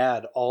and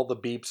add all the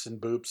beeps and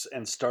boops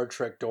and Star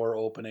Trek door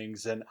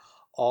openings and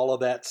all of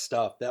that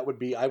stuff. That would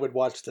be, I would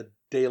watch the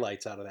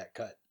daylights out of that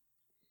cut.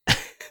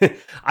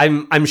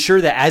 I'm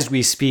sure that as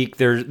we speak,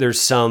 there's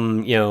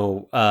some,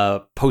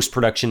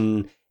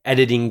 post-production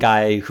editing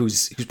guy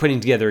who's putting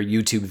together a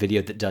YouTube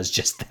video that does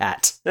just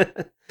that.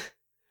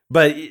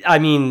 But I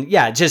mean,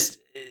 yeah, just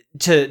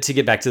to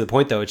get back to the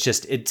point though,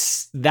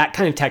 it's that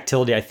kind of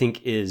tactility I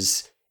think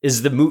is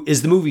the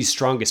movie's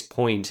strongest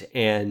point.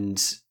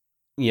 And,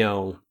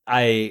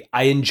 I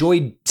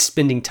enjoyed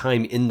spending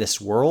time in this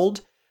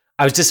world.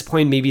 I was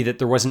disappointed maybe that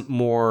there wasn't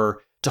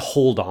more to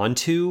hold on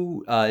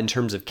to in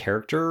terms of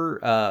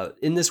character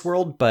in this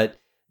world, but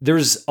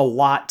there's a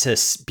lot to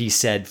be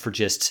said for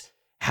just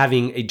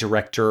having a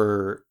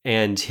director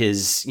and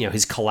his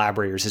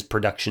collaborators, his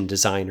production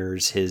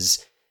designers,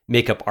 his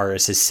makeup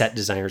artists, his set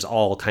designers,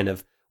 all kind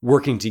of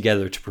working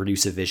together to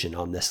produce a vision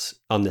on this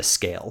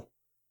scale.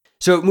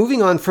 So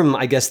moving on from,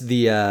 I guess,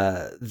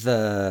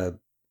 the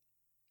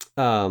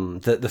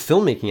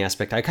filmmaking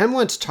aspect, I kind of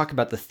wanted to talk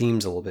about the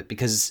themes a little bit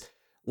because,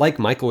 like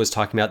Michael was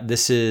talking about,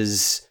 this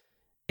is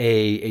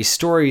a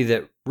story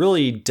that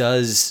really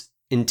does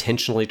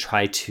intentionally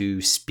try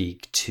to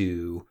speak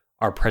to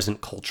our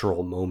present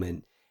cultural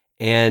moment.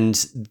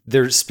 And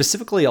there's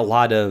specifically a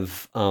lot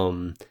of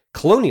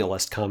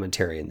colonialist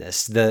commentary in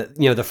this. The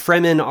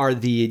Fremen are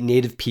the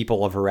native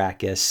people of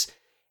Arrakis,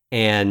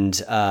 and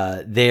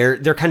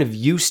they're kind of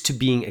used to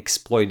being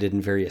exploited in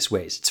various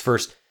ways. It's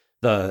first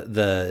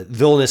the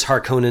villainous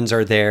Harkonnens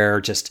are there,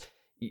 just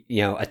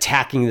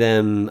attacking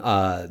them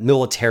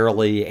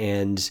militarily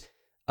and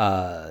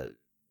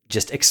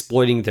just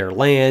exploiting their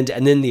land,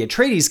 and then the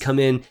Atreides come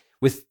in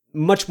with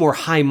much more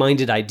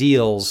high-minded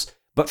ideals.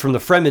 But from the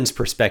Fremen's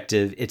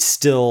perspective, it's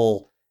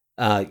still,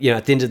 at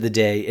the end of the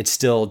day, it's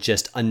still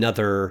just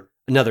another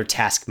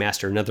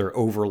taskmaster, another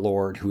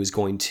overlord who is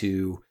going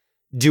to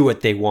do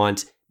what they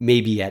want,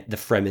 maybe at the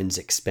Fremen's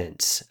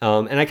expense.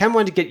 And I kind of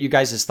wanted to get you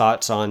guys'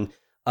 thoughts on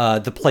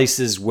the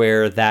places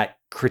where that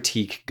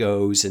critique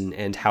goes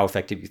and how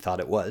effective you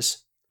thought it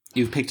was.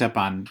 You've picked up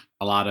on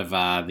a lot of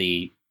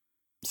the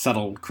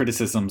subtle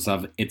criticisms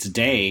of its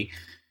day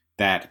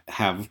that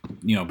have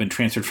been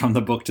transferred from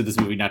the book to this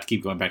movie, not to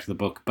keep going back to the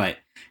book, but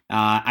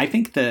I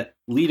think that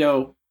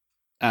Duke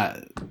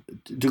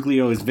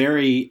Leto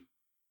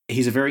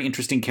he's a very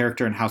interesting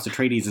character, and House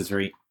Atreides is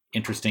very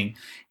interesting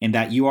in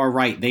that you are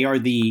right. They are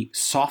the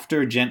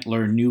softer,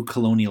 gentler, new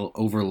colonial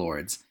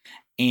overlords.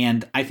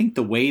 And I think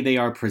the way they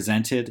are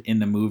presented in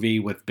the movie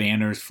with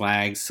banners,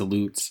 flags,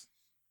 salutes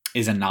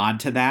is a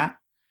nod to that.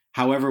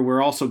 However,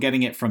 we're also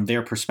getting it from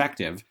their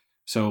perspective.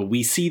 So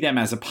we see them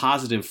as a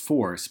positive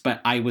force,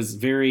 but I was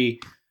very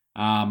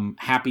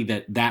happy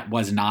that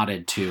was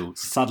nodded to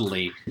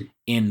subtly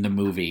in the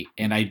movie.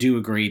 And I do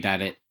agree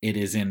that it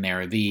is in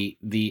there.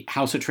 The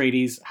House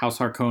Atreides, House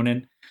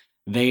Harkonnen,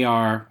 they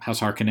are, House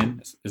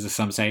Harkonnen, as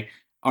some say,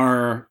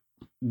 are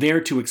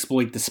there to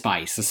exploit the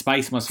spice. The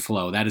spice must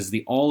flow. That is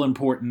the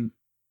all-important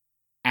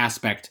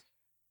aspect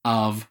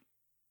of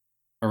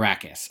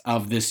Arrakis,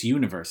 of this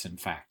universe, in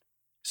fact.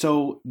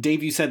 So,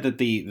 Dave, you said that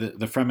the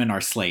Fremen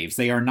are slaves.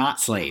 They are not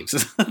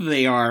slaves.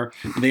 They are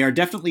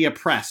definitely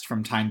oppressed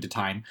from time to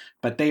time,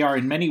 but they are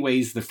in many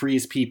ways the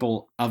freest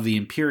people of the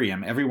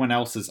Imperium. Everyone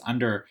else is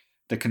under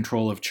the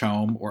control of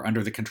CHOAM, or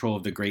under the control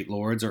of the Great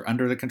Lords, or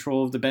under the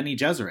control of the Bene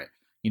Gesserit.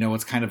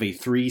 It's kind of a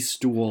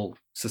three-stool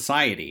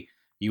society.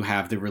 You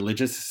have the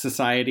religious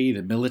society,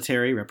 the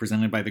military,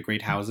 represented by the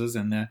great houses,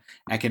 and the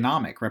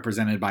economic,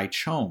 represented by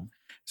CHOAM.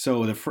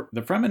 So the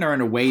Fremen are in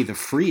a way the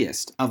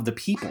freest of the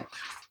people,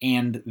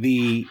 and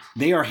they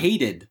are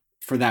hated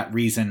for that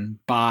reason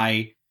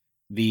by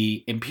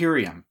the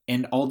Imperium.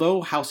 And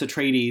although House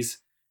Atreides,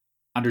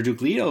 under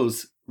Duke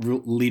Leto's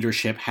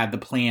leadership, had the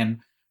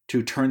plan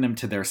to turn them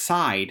to their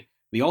side,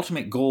 the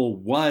ultimate goal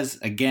was,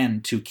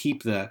 again, to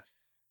keep the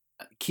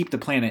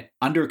planet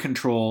under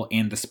control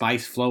and the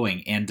spice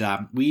flowing.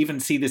 And we even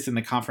see this in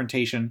the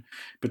confrontation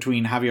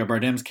between Javier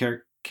Bardem's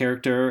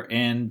character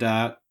and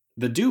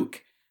the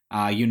Duke.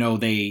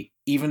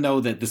 Even though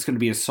that this is going to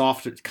be a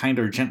soft,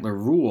 kinder, gentler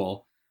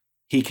rule,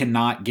 he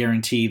cannot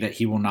guarantee that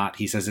he will not.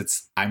 He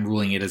says, I'm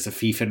ruling it as a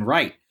fief and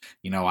right.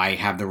 I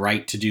have the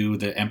right to do,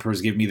 the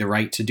emperors give me the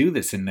right to do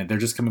this. And they're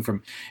just coming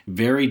from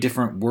very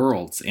different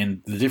worlds.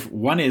 And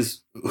one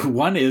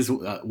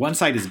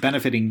side is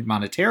benefiting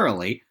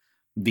monetarily,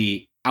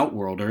 the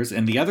Outworlders,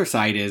 and the other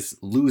side is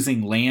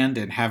losing land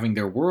and having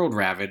their world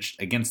ravaged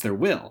against their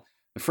will,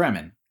 the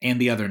Fremen and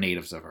the other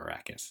natives of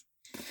Arrakis.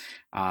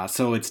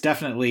 So it's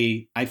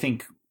definitely, I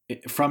think,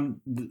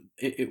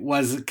 it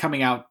was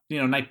coming out,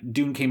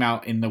 Dune came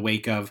out in the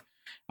wake of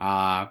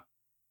I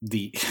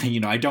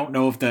don't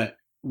know if the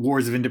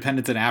wars of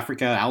independence in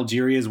Africa.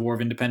 Algeria's War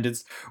of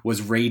Independence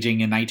was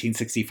raging in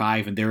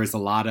 1965, and there was a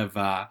lot of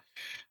kind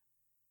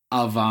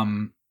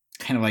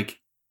of like,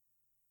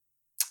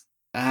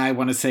 I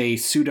want to say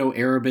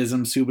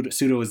pseudo-Arabism,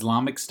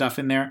 pseudo-Islamic stuff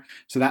in there.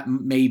 So that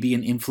may be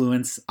an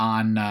influence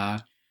on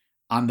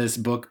this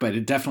book, but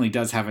it definitely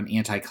does have an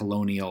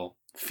anti-colonial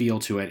feel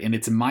to it. And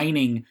it's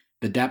mining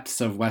the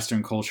depths of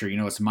Western culture. You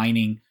know, it's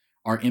mining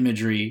our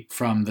imagery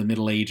from the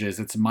Middle Ages.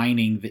 It's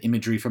mining the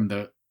imagery from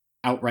the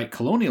outright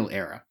colonial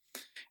era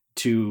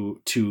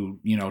to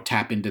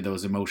tap into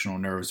those emotional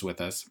nerves with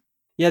us.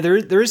 Yeah,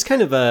 there is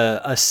kind of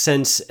a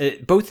sense,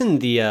 both in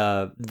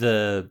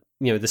the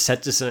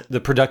set design, the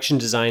production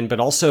design, but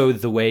also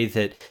the way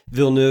that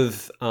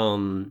Villeneuve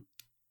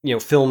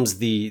films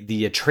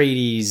the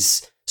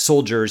Atreides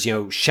soldiers,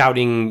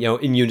 shouting,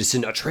 in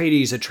unison,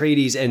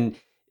 Atreides, and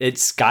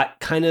it's got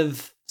kind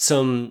of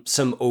some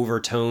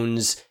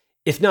overtones,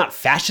 if not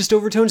fascist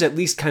overtones, at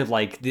least kind of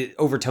like the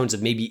overtones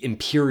of maybe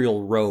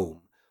Imperial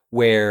Rome,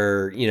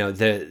 where,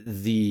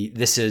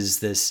 this is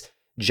this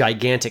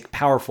gigantic,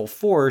 powerful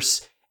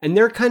force, and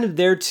they're kind of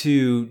there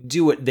to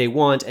do what they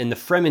want, and the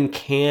Fremen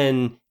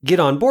can get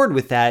on board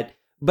with that,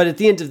 but at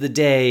the end of the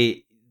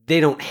day, they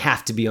don't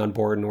have to be on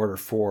board in order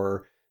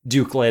for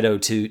Duke Leto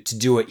to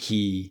do what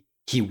he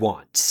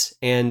wants.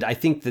 And I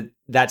think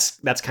that's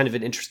kind of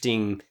an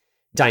interesting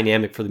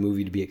dynamic for the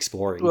movie to be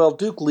exploring. Well,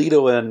 Duke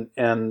Leto and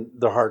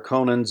the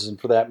Harkonnens,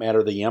 and for that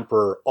matter, the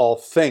Emperor, all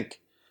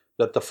think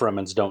that the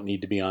Fremens don't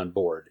need to be on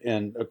board.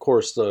 And of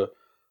course, the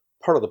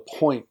part of the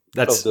point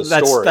of the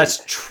story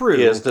that's true,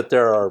 is that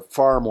there are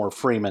far more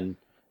Fremen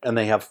and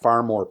they have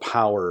far more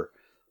power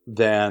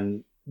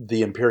than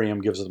the Imperium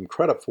gives them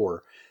credit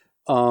for.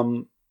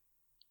 And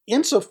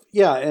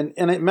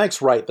it makes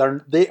right.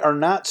 They are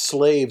not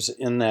slaves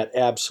in that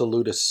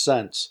absolutist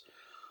sense,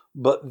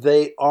 but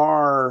they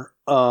are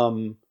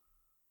an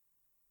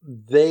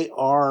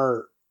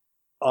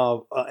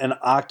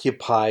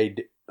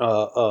occupied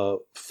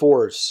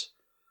force,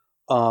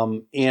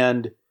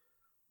 and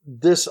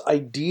this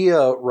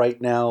idea right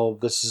now,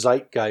 this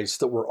zeitgeist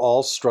that we're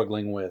all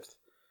struggling with,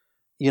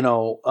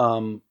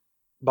 about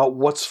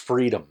what's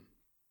freedom.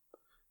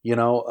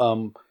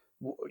 Everybody's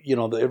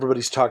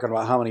talking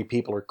about how many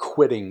people are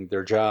quitting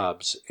their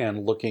jobs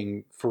and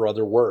looking for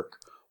other work,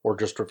 or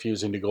just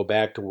refusing to go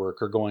back to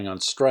work, or going on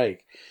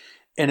strike.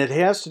 And it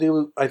has to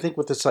do, I think,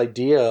 with this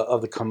idea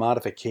of the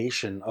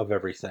commodification of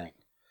everything.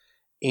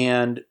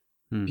 And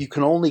you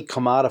can only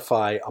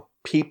commodify a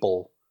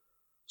people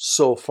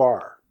so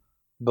far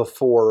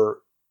before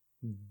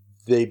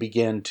they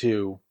begin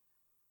to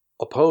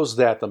oppose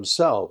that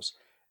themselves.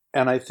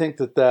 And I think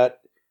that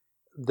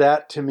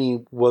to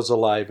me was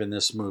alive in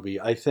this movie.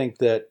 I think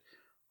that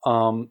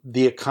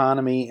the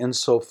economy,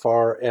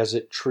 insofar as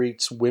it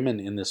treats women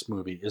in this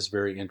movie, is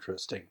very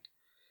interesting.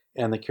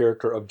 And the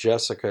character of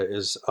Jessica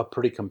is a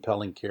pretty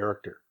compelling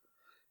character.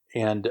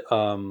 And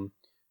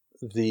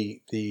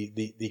the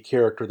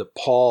character that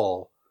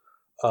Paul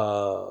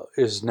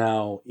is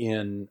now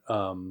in,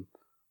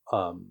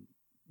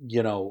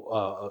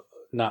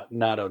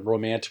 not a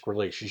romantic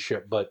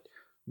relationship, but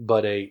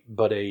a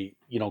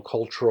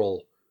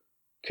cultural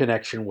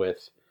connection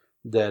with,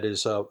 that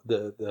is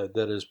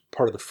that is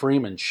part of the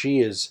Fremen. She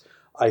is,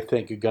 I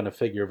think, going to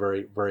figure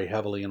very, very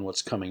heavily in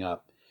what's coming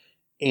up.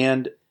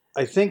 And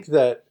I think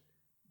that's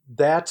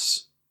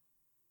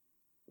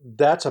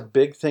a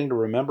big thing to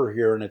remember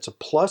here, and it's a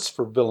plus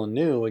for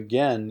Villeneuve,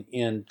 again,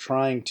 in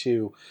trying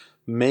to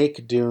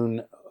make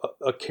Dune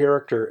a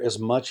character as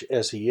much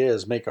as he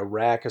is, make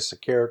Arrakis a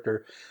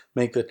character,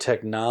 make the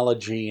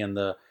technology and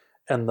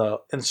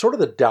sort of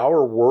the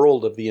dour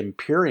world of the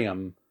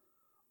Imperium,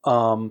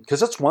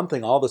 because that's one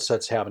thing all the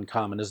sets have in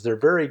common, is they're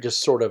very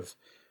just sort of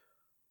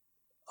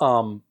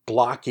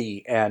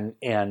blocky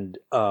and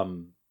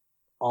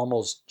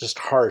almost just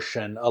harsh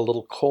and a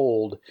little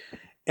cold.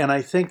 And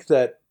I think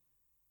that,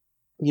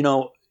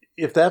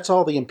 if that's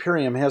all the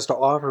Imperium has to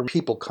offer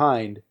people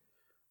kind,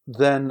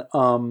 then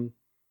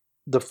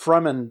the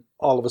Fremen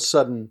all of a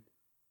sudden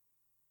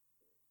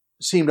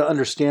seem to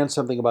understand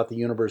something about the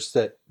universe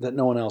that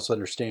no one else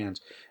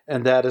understands.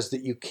 And that is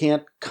that you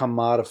can't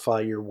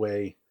commodify your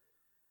way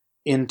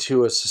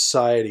into a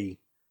society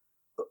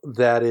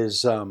that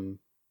is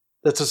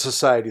that's a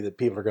society that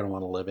people are going to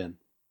want to live in.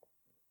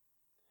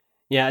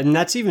 Yeah, and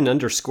that's even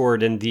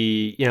underscored in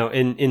the,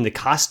 in the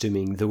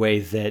costuming, the way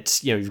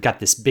that, you've got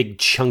this big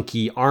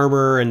chunky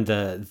armor and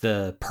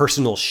the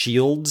personal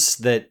shields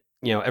that,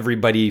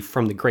 everybody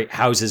from the great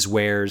houses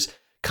wears,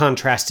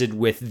 contrasted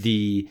with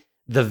the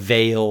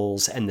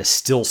veils and the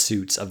still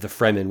suits of the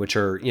Fremen, which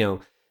are,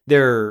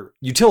 they're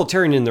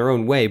utilitarian in their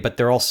own way, but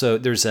they're also,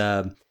 there's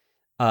a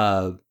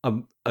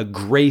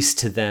grace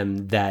to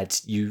them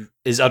that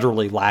is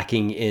utterly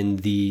lacking in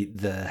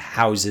the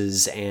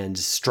houses and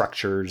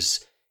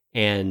structures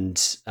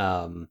and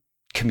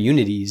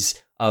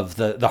communities of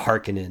the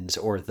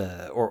Harkonnens or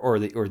the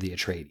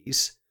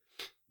Atreides.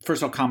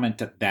 First, I'll comment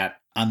that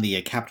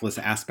capitalist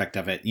aspect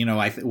of it. You know,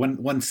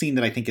 one scene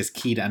that I think is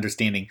key to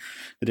understanding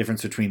the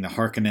difference between the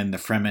Harkonnen, the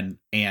Fremen,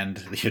 and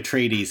the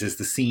Atreides is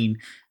the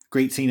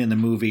great scene in the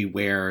movie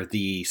where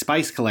the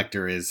spice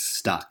collector is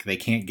stuck. They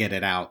can't get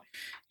it out.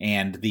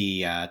 And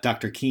the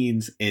Dr.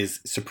 Keynes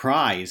is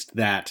surprised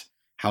that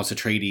House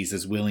Atreides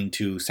is willing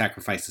to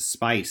sacrifice the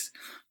spice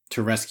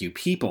to rescue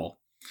people.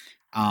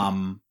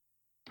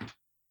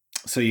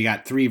 So you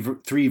got three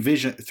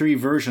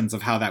versions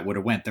of how that would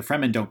have went. The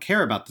Fremen don't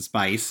care about the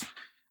spice.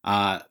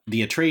 The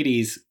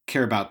Atreides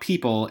care about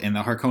people, and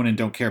the Harkonnen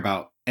don't care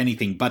about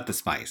anything but the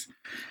spice.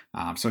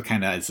 So it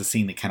kind of is a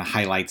scene that kind of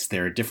highlights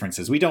their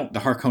differences. The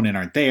Harkonnen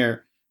aren't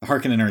there. The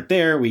Harkonnen aren't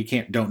there. We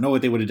don't know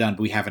what they would have done,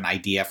 but we have an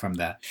idea from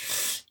the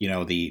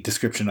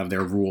description of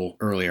their rule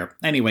earlier.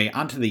 Anyway,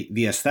 onto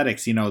the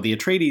aesthetics. The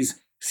Atreides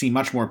seem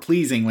much more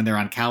pleasing when they're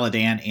on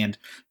Caladan, and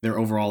their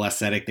overall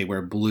aesthetic. They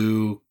wear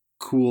blue,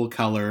 cool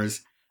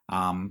colors.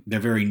 They're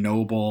very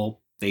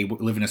noble. They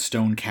live in a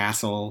stone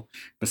castle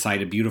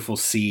beside a beautiful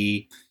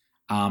sea.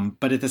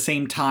 But at the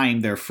same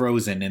time, they're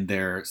frozen in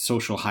their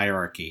social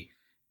hierarchy.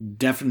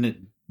 Definite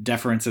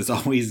deference is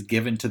always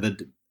given to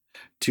the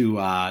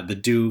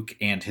Duke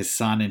and his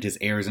son and his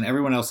heirs, and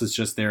everyone else is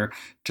just there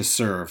to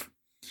serve.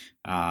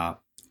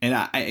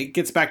 It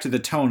gets back to the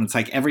tone. It's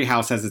like every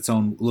house has its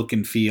own look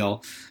and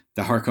feel.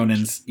 The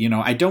Harkonnens,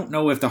 I don't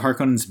know if the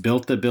Harkonnens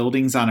built the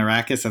buildings on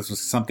Arrakis. That was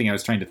something I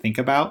was trying to think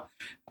about.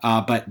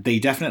 But they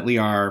definitely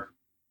are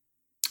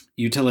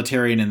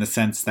utilitarian in the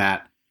sense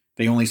that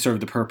they only serve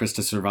the purpose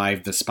to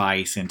survive the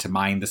spice and to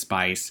mine the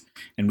spice.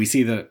 And we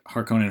see the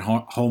Harkonnen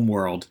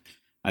homeworld.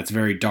 It's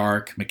very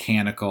dark,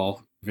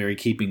 mechanical, very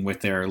keeping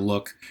with their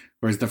look.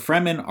 Whereas the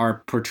Fremen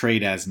are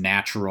portrayed as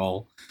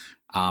natural,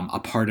 a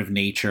part of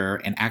nature.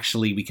 And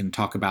actually, we can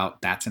talk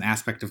about that's an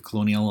aspect of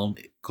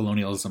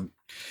colonialism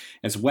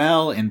as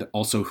well. And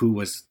also who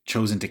was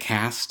chosen to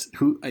cast.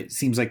 It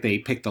seems like they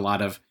picked a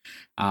lot of...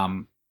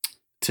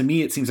 to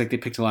me, it seems like they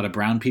picked a lot of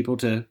brown people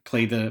to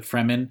play the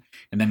Fremen,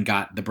 and then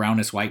got the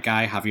brownest white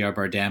guy, Javier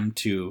Bardem,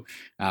 to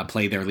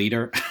play their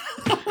leader.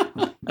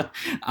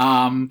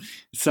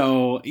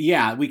 So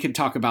yeah, we could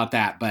talk about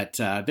that, but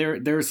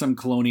there are some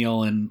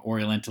colonial and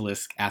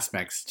Orientalist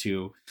aspects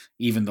to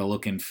even the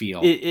look and feel.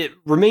 It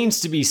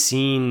remains to be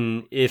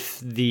seen if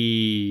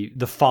the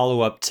follow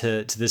up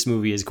to this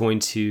movie is going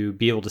to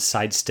be able to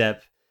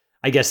sidestep,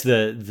 I guess,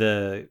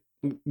 the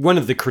one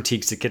of the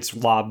critiques that gets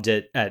lobbed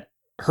at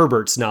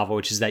Herbert's novel,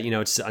 which is that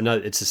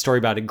it's a story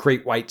about a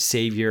great white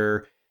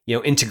savior,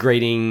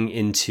 integrating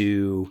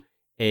into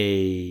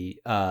a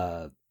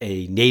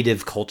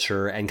native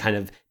culture and kind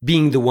of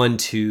being the one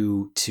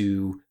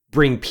to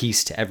bring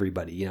peace to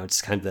everybody.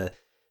 It's kind of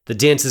the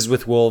dances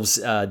with wolves.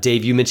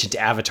 Dave, you mentioned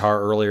Avatar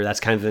earlier. That's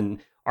kind of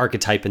an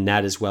archetype in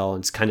that as well,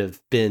 and it's kind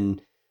of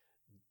been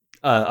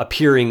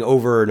appearing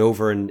over and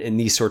over in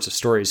these sorts of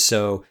stories.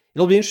 So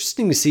it'll be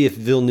interesting to see if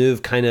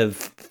Villeneuve kind of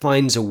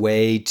finds a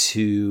way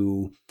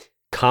to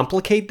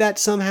complicate that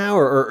somehow,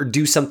 or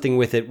do something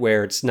with it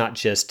where it's not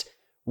just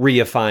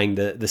reifying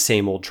the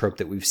same old trope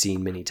that we've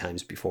seen many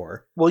times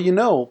before. Well,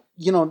 now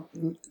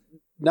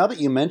that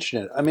you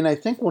mention it, I mean, I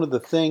think one of the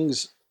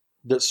things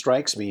that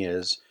strikes me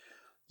is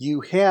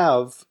you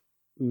have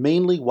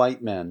mainly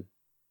white men,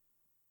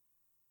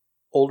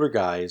 older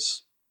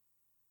guys,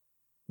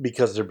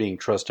 because they're being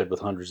trusted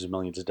with hundreds of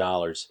millions of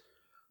dollars,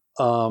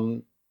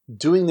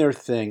 doing their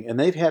thing, and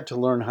they've had to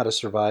learn how to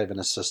survive in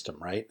a system,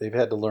 right? They've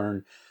had to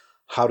learn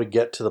how to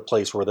get to the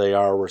place where they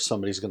are, where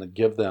somebody's going to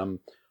give them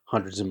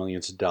hundreds of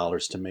millions of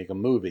dollars to make a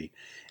movie.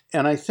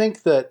 And I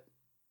think that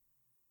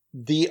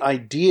the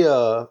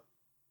idea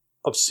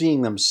of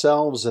seeing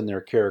themselves and their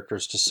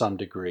characters to some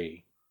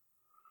degree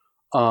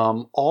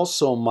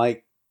also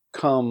might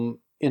come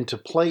into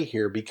play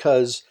here,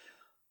 because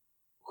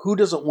who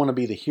doesn't want to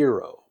be the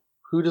hero?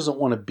 Who doesn't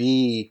want to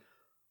be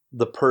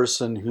the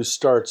person who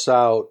starts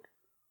out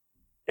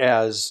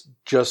as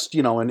just,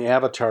 in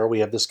Avatar, we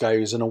have this guy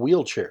who's in a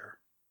wheelchair.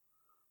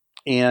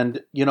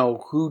 And,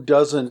 who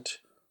doesn't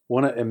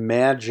want to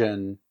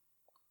imagine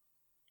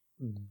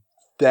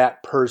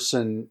that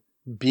person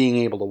being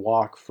able to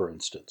walk, for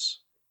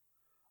instance,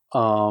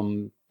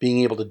 being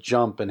able to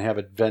jump and have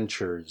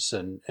adventures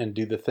and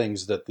do the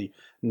things that the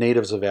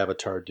natives of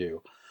Avatar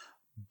do.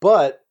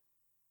 But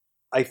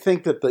I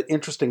think that the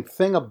interesting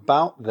thing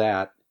about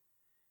that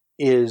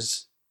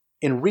is,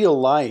 in real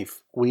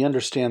life, we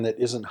understand that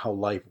isn't how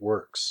life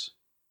works.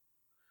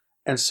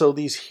 And so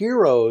these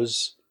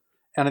heroes,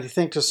 and I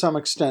think to some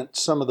extent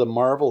some of the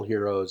Marvel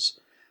heroes,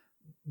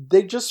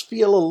 they just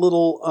feel a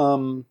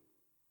little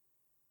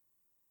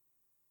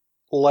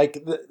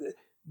like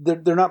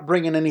they're not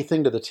bringing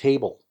anything to the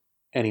table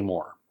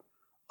anymore.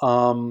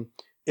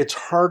 It's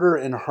harder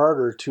and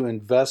harder to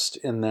invest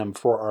in them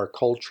for our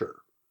culture.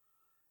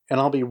 And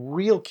I'll be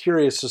real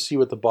curious to see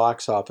what the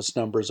box office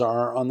numbers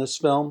are on this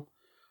film,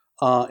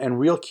 and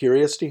real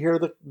curious to hear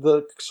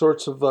the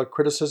sorts of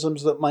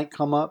criticisms that might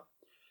come up.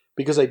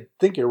 Because I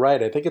think you're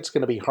right. I think it's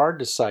going to be hard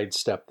to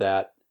sidestep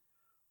that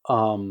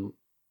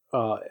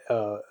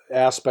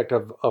aspect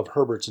of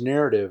Herbert's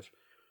narrative.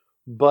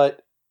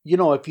 But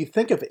if you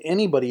think of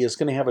anybody is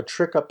going to have a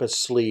trick up his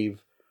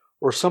sleeve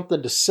or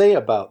something to say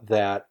about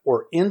that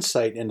or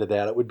insight into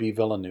that, it would be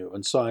Villeneuve.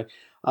 And so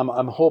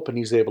I'm hoping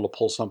he's able to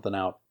pull something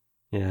out.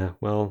 Yeah,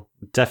 well,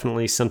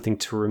 definitely something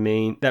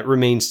that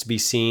remains to be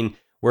seen.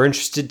 We're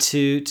interested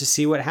to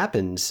see what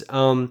happens.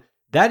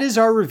 That is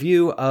our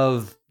review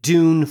of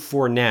Dune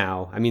for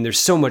now. I mean, there's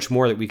so much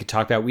more that we could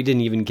talk about. We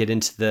didn't even get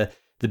into the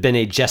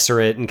Bene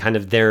Gesserit and kind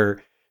of the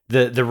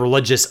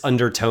religious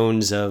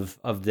undertones of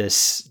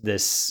this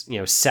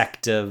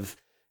sect of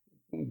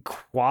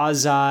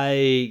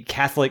quasi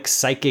Catholic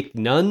psychic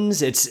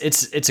nuns.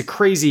 It's a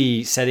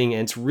crazy setting,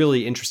 and it's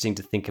really interesting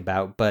to think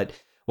about. But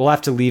we'll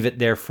have to leave it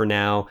there for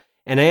now.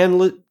 And I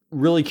am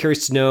really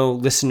curious to know,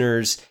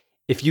 listeners,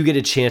 if you get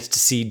a chance to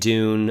see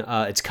Dune.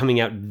 It's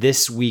coming out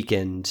this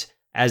weekend.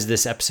 As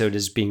this episode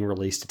is being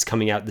released, it's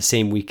coming out the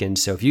same weekend.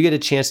 So if you get a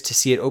chance to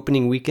see it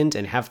opening weekend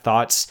and have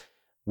thoughts,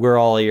 we're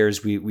all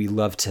ears. We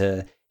love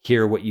to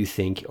hear what you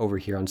think over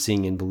here on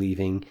Seeing and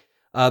Believing.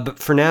 But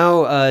for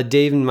now,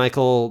 Dave and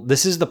Michael,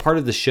 this is the part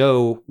of the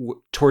show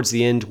towards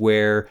the end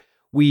where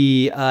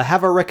we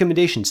have our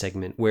recommendation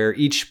segment, where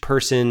each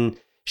person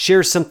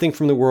shares something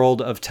from the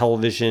world of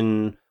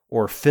television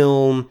or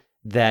film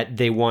that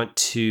they want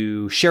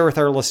to share with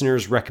our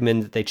listeners,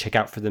 recommend that they check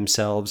out for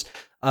themselves.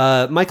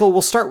 Michael,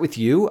 we'll start with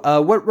you.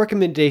 What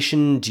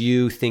recommendation do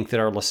you think that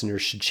our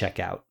listeners should check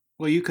out?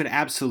 Well, you could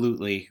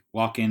absolutely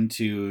walk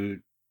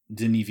into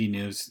Denis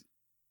Villeneuve's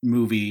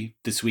movie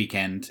this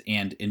weekend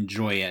and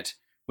enjoy it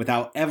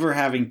without ever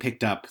having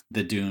picked up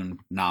the Dune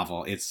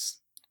novel.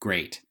 It's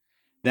great.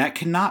 That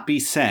cannot be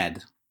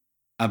said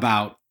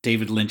about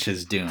David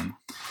Lynch's Dune.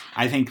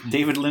 I think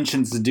David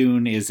Lynch's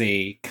Dune is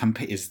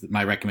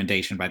my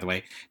recommendation, by the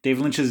way.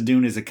 David Lynch's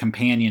Dune is a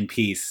companion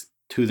piece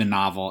to the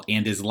novel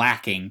and is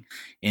lacking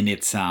in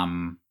its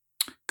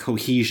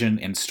cohesion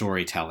and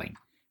storytelling.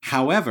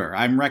 However,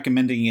 I'm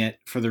recommending it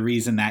for the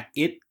reason that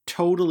it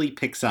totally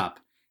picks up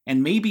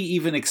and maybe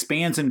even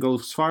expands and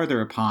goes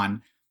farther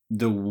upon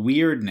the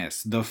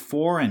weirdness, the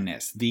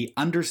foreignness, the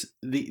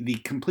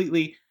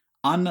completely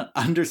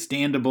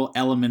ununderstandable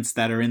elements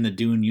that are in the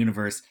Dune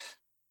universe.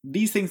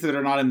 These things that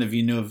are not in the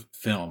Villeneuve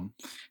film.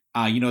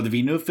 The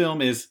Villeneuve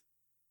film is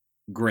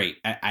great.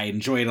 I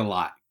enjoy it a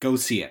lot. Go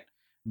see it.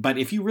 But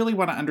if you really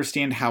want to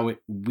understand how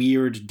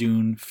weird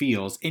Dune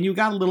feels, and you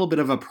got a little bit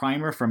of a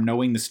primer from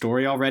knowing the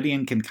story already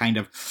and can kind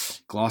of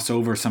gloss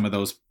over some of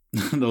those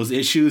those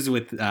issues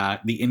with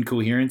the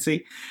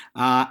incoherency,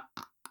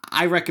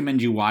 I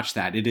recommend you watch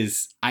that. It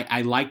is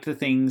I like the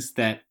things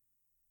that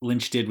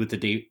Lynch did with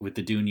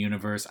the Dune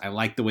universe. I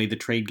like the way the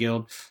Trade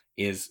Guild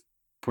is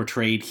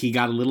portrayed. He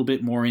got a little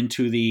bit more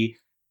into the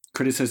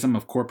criticism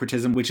of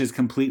corporatism, which is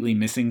completely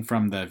missing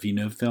from the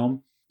Villeneuve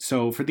film.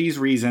 So for these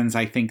reasons,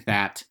 I think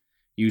that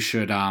you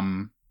should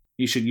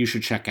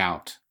check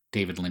out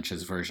David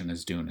Lynch's version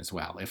as Dune as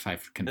well, if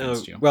I've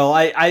convinced you. Well,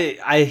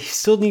 I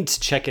still need to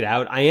check it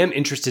out. I am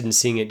interested in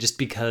seeing it just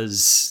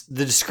because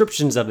the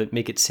descriptions of it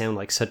make it sound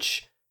like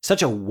such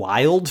a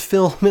wild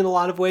film in a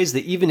lot of ways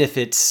that even if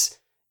it's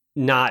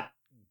not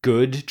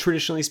good,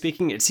 traditionally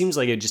speaking, it seems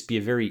like it'd just be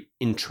a very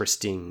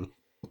interesting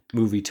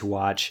movie to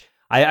watch.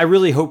 I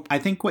really hope... I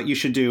think what you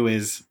should do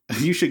is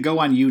you should go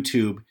on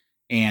YouTube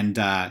and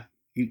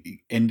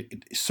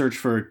search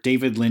for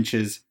David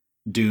Lynch's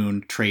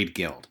Dune Trade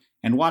Guild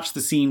and watch the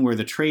scene where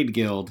the Trade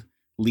Guild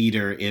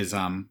leader is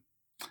the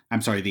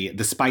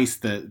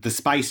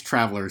Spice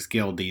Travelers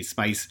Guild, the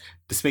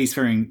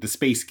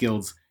Space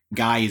Guild's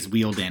guy is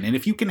wheeled in. And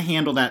if you can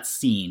handle that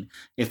scene,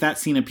 if that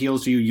scene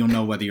appeals to you, you'll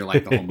know whether you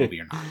like the whole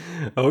movie or not.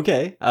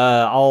 Okay.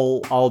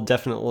 I'll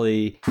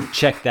definitely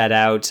check that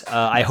out.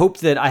 I hope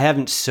that I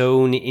haven't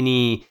sown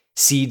any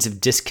seeds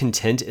of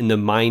discontent in the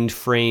Mind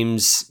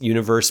Frames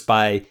universe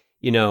by,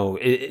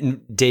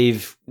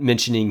 Dave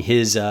mentioning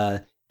his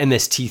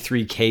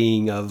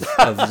MST3King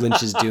of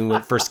Lynch's Dune when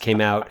it first came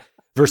out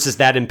versus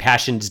that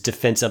impassioned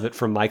defense of it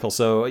from Michael.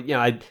 So,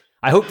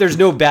 I hope there's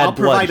no bad I'll blood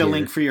provide here. a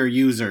link for your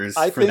users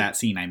that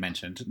scene I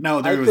mentioned.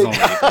 No, there was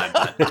already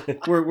blood,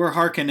 but we're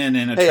hearkening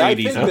in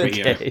Atreides over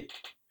here.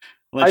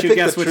 Let you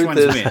guess which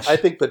one's which. I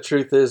think the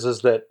truth is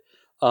that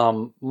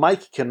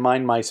Mike can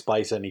mind my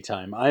spice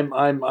anytime.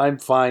 I'm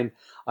fine.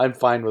 I'm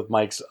fine with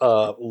Mike's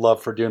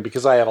love for Dune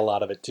because I have a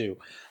lot of it too.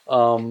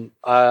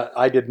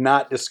 I did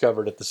not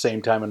discover it at the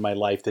same time in my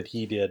life that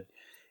he did,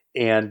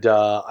 and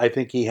I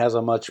think he has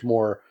a much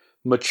more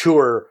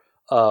mature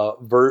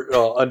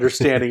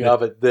understanding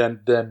of it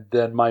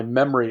than my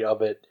memory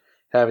of it,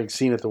 having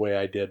seen it the way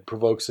I did,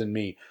 provokes in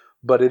me.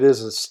 But it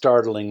is a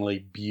startlingly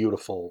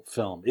beautiful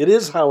film. It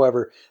is,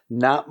 however,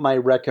 not my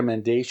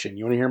recommendation.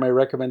 You want to hear my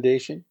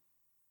recommendation?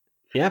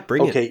 Yeah,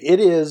 bring it. Okay, it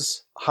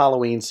is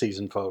Halloween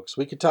season, folks.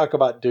 We could talk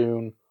about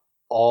Dune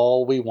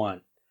all we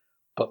want,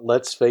 but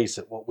let's face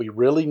it, what we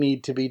really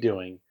need to be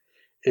doing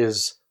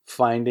is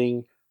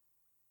finding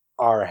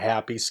our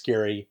happy,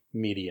 scary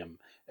medium.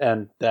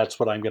 And that's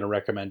what I'm going to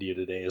recommend to you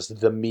today is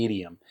The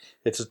Medium.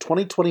 It's a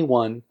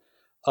 2021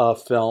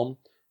 film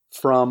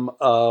from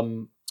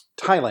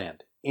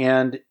Thailand.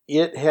 And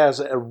it has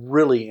a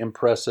really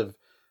impressive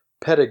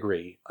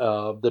pedigree.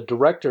 The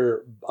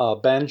director,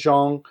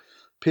 Banjong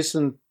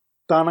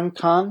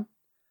Pisantanakan,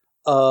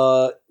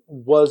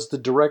 was the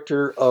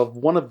director of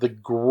one of the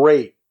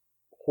great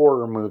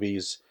horror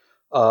movies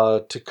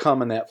to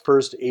come in that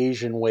first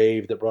Asian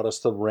wave that brought us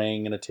The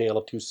Ring and A Tale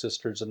of Two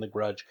Sisters and The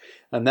Grudge.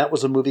 And that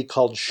was a movie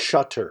called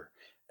Shutter,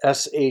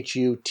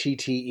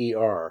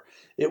 Shutter.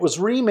 It was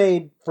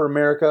remade for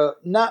America,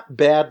 not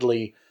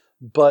badly,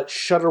 but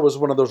Shutter was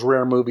one of those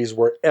rare movies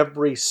where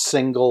every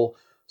single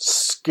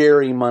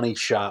scary money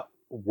shot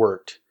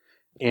worked.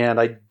 And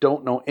I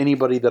don't know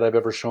anybody that I've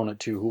ever shown it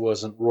to who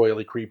wasn't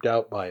royally creeped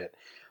out by it.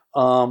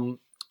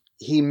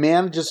 He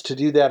manages to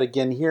do that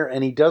again here,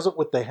 and he does it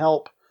with the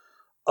help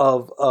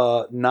of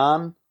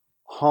Nan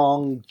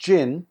Hong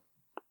Jin.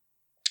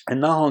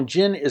 And Nan Hong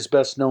Jin is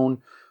best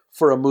known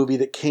for a movie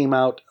that came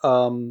out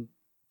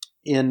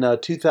in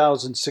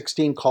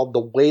 2016 called The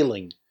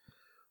Wailing,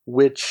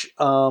 which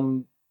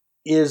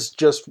is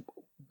just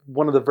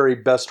one of the very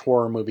best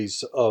horror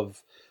movies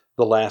of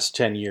the last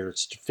 10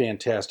 years. It's a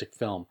fantastic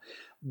film.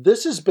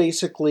 This is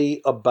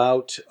basically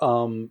about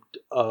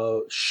a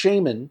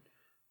shaman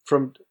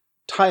from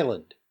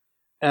Thailand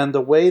and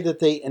the way that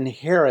they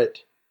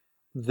inherit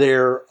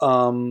their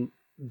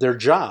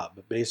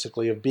job,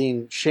 basically, of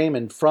being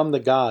shaman from the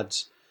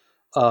gods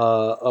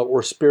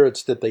or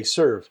spirits that they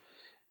serve.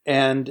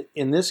 And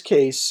in this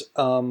case,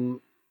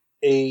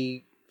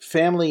 a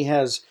family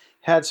has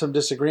had some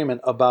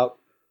disagreement about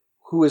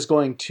who is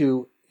going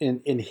to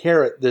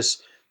inherit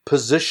this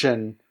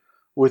position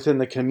within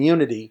the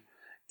community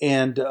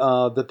and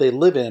that they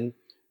live in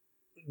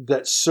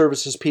that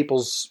services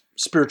people's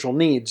spiritual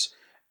needs.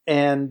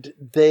 And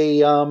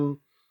they wind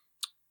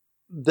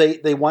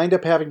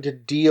up having to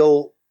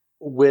deal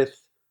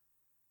with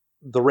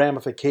the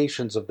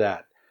ramifications of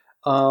that.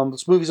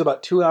 This movie's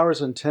about 2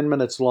 hours and 10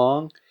 minutes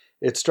long.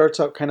 It starts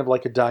out kind of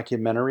like a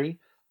documentary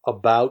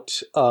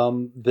about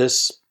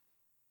this,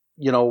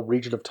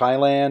 region of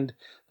Thailand,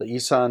 the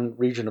Isan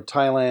region of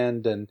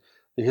Thailand, and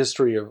the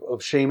history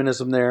of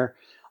shamanism there.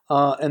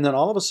 And then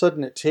all of a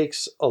sudden it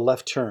takes a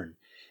left turn.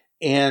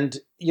 And,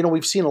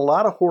 we've seen a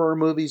lot of horror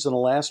movies in the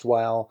last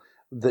while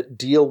that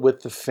deal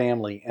with the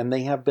family, and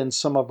they have been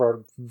some of our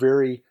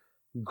very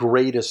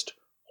greatest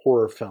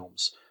horror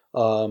films.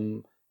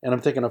 And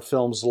I'm thinking of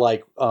films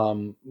like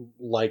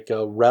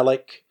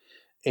Relic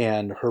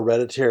and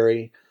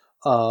Hereditary.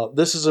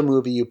 This is a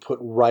movie you put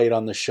right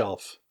on the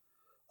shelf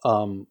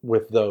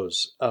with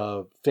those.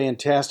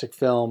 Fantastic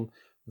film,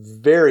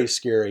 very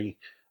scary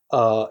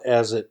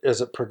as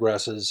it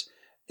progresses,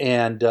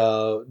 and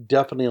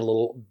definitely a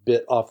little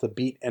bit off the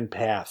beaten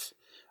path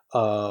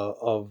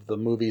of the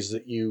movies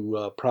that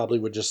you probably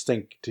would just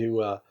think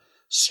to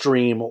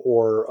stream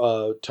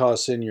or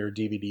toss in your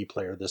DVD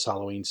player this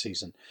Halloween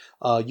season.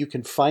 You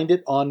can find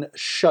it on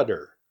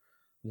Shudder,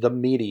 The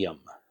Medium.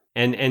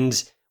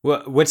 And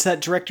what's that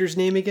director's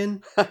name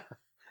again?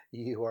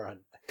 You are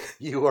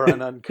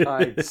an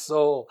unkind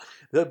soul.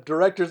 The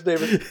director's name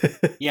is...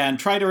 Yeah, and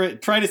try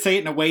to say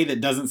it in a way that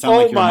doesn't sound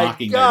like you're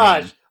mocking. Oh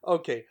my gosh!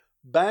 Okay,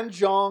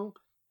 Banjong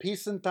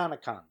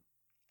Pisantanakan.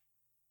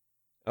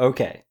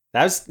 Okay.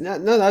 That's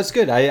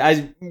good.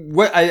 I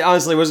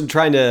honestly wasn't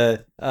trying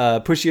to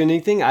push you in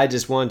anything. I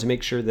just wanted to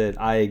make sure that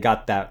I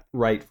got that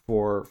right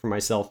for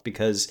myself,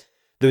 because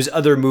those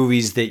other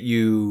movies that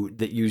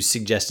you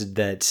suggested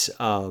that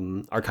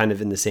are kind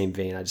of in the same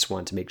vein, I just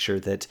wanted to make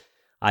sure that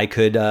I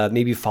could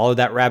maybe follow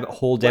that rabbit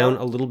hole down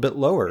a little bit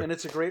lower. And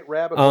it's a great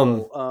rabbit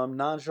hole.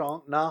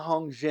 Na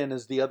Hong Jin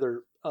is the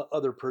other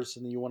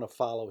person that you want to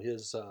follow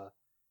his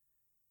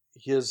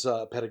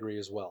pedigree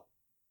as well.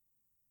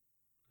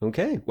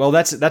 Okay. Well,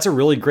 that's a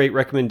really great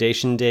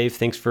recommendation, Dave.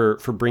 Thanks for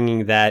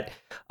bringing that.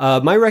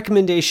 My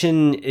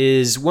recommendation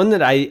is one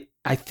that I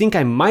think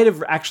I might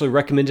have actually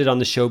recommended on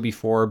the show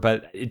before,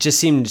 but it just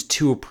seemed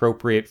too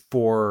appropriate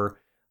for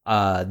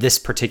this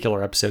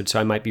particular episode,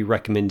 so I might be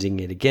recommending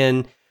it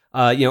again.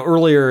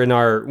 Earlier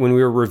when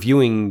we were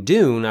reviewing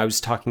Dune, I was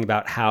talking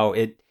about how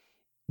it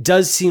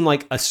does seem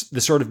like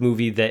the sort of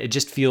movie that it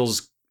just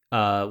feels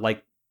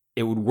like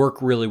it would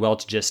work really well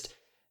to just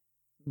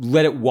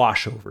let it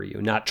wash over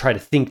you, not try to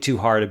think too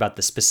hard about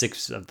the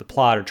specifics of the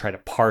plot or try to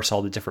parse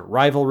all the different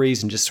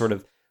rivalries, and just sort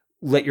of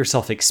let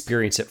yourself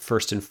experience it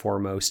first and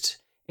foremost.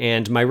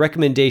 And my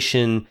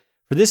recommendation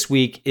for this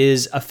week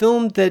is a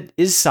film that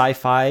is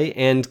sci-fi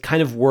and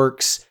kind of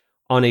works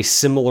on a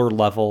similar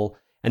level,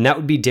 and that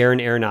would be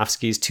Darren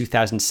Aronofsky's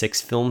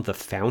 2006 film, The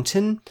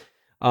Fountain.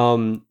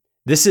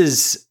 This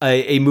is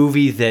a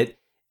movie that,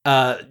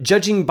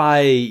 judging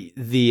by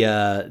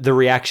the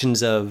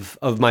reactions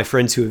of my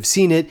friends who have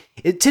seen it,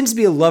 it tends to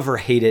be a love or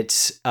hate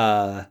it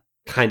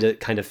kind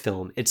of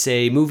film. It's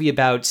a movie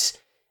about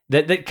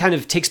that kind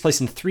of takes place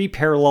in 3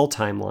 parallel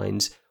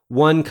timelines.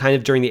 One kind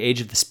of during the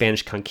age of the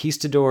Spanish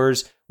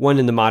conquistadors, one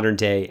in the modern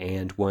day,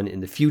 and one in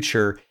the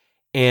future.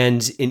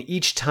 And in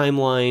each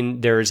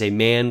timeline, there is a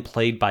man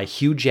played by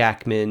Hugh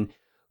Jackman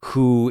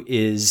who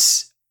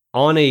is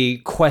on a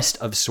quest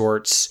of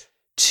sorts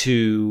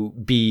to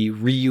be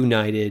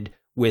reunited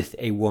with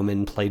a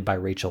woman played by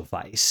Rachel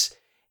Weisz.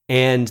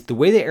 And the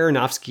way that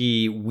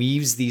Aronofsky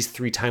weaves these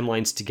three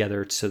timelines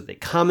together so that they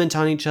comment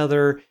on each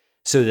other,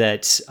 so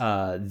that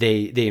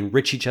they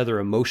enrich each other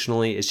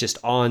emotionally, is just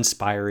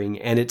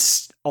awe-inspiring. And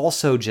it's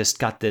also just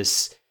got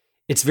this,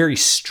 it's very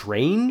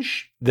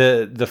strange.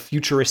 The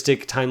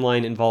futuristic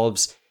timeline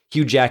involves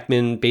Hugh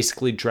Jackman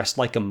basically dressed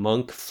like a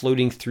monk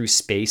floating through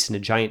space in a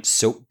giant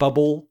soap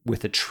bubble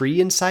with a tree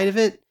inside of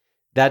it.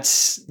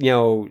 That's,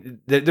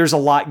 there's a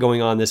lot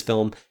going on in this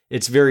film.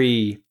 It's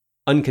very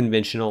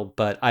unconventional,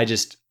 but I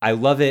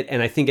love it.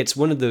 And I think it's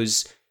one of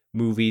those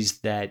movies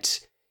that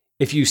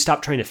if you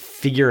stop trying to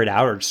figure it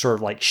out or sort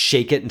of like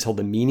shake it until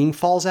the meaning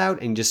falls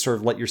out and just sort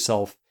of let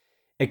yourself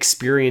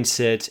experience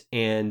it,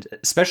 and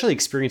especially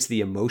experience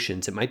the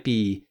emotions, it might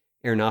be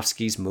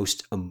Aronofsky's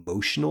most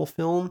emotional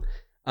film.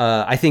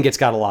 I think it's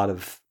got a lot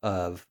of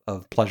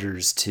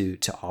pleasures to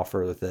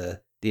offer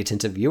the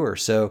attentive viewer.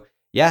 So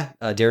yeah,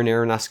 Darren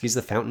Aronofsky's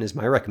The Fountain is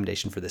my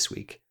recommendation for this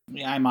week.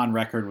 Yeah, I'm on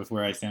record with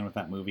where I stand with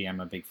that movie. I'm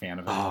a big fan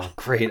of it. Oh,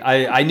 great!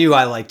 I knew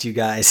I liked you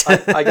guys.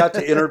 I got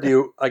to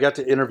interview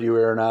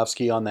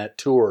Aronofsky on that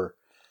tour,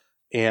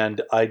 and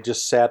I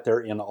just sat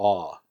there in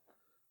awe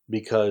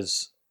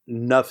because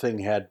nothing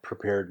had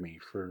prepared me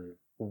for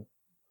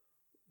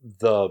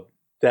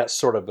that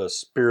sort of a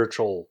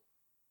spiritual,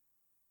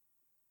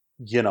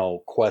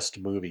 quest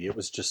movie. It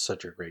was just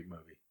such a great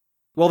movie.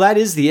 Well, that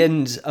is the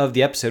end of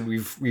the episode.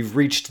 We've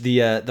reached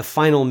the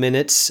final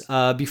minutes.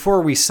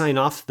 Before we sign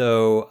off,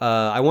 though,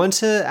 I want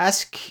to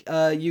ask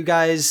you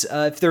guys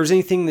if there was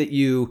anything that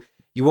you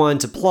wanted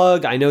to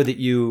plug. I know that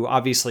you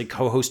obviously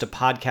co-host a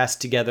podcast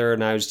together,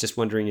 and I was just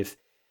wondering if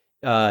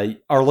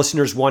our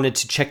listeners wanted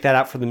to check that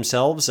out for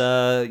themselves.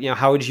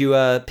 How would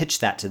you pitch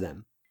that to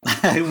them?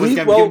 I was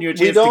giving you a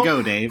chance to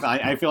go, Dave.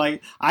 I feel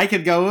like I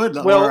could go,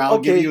 or I'll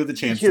give you the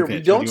chance to pitch.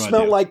 We don't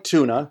smell like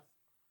tuna.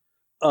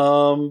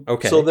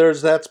 Okay. So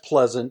that's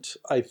pleasant,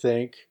 I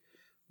think.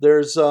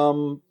 There's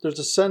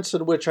a sense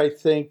in which I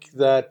think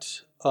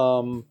that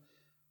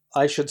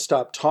I should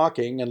stop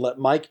talking and let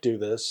Mike do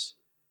this.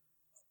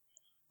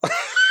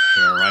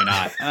 Sure, why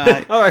not?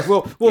 All right,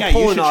 we'll pull you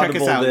should an check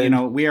us out.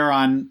 then. We are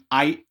on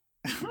I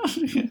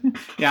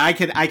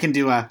can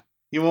do a.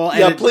 You will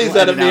edit. Yeah, please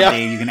edit me out.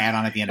 You can add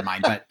on at the end of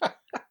mine, but.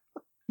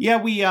 Yeah,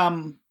 we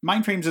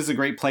Mindframes is a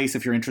great place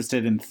if you're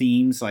interested in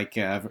themes, like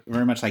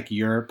very much like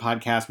your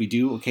podcast. We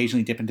do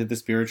occasionally dip into the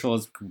spiritual,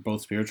 as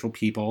both spiritual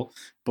people,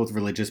 both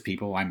religious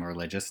people. I'm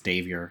religious.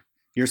 Dave, you're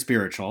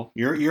spiritual.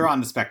 You're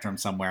on the spectrum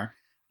somewhere.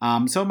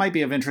 So it might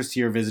be of interest to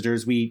your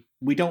visitors. We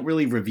don't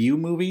really review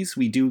movies.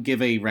 We do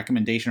give a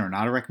recommendation or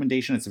not a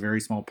recommendation. It's a very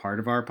small part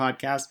of our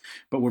podcast,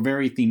 but we're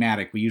very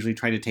thematic. We usually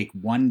try to take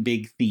one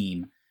big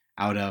theme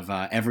out of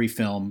every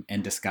film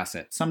and discuss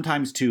it.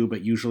 Sometimes two,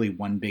 but usually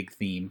one big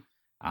theme.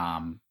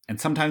 And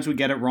sometimes we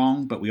get it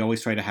wrong, but we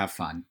always try to have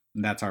fun.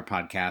 And that's our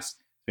podcast.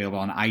 Available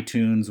on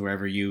iTunes,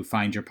 wherever you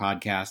find your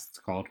podcasts. It's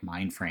called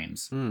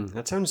Mindframes.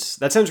 That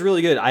sounds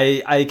really good.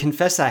 I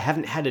confess I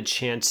didn't have a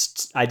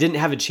chance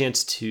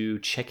to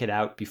check it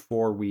out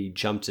before we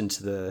jumped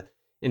into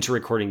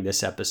recording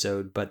this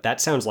episode, but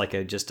that sounds like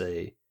a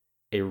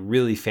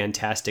really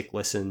fantastic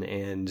listen.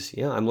 And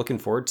yeah, I'm looking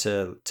forward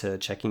to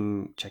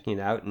checking it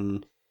out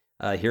and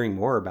hearing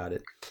more about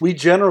it. We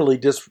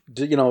generally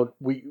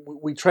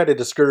we try to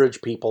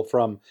discourage people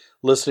from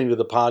listening to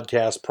the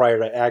podcast prior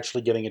to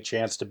actually getting a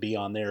chance to be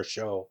on their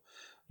show,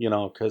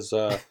 because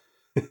that's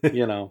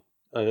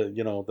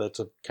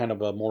a kind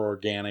of a more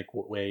organic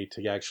way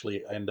to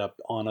actually end up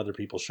on other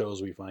people's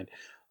shows, we find.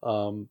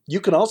 You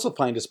can also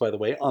find us, by the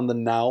way, on the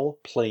Now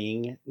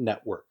Playing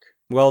Network.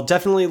 Well,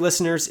 definitely,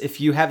 listeners,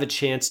 if you have a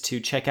chance to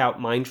check out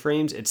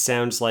Mindframes, it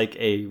sounds like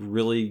a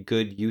really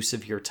good use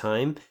of your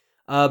time.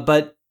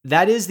 But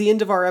that is the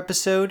end of our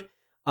episode.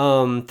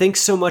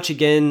 Thanks so much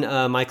again,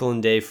 Michael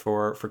and Dave,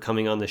 for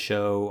coming on the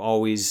show.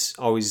 Always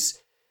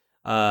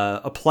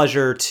a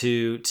pleasure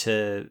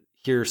to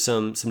hear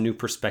some new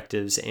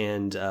perspectives.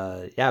 And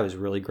it was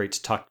really great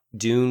to talk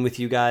Dune with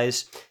you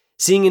guys.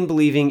 Seeing and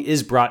Believing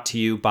is brought to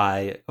you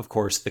by, of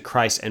course, the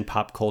Christ and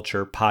Pop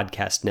Culture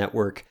Podcast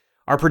Network.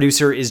 Our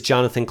producer is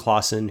Jonathan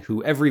Clausen,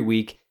 who every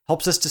week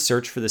helps us to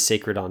search for the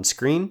sacred on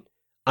screen.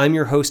 I'm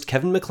your host,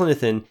 Kevin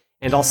McClinathan,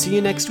 and I'll see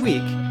you next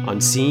week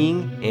on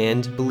Seeing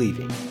and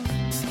Believing.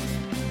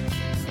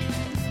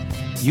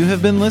 You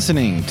have been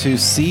listening to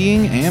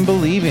Seeing and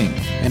Believing,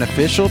 an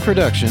official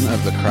production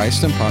of the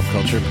Christ and Pop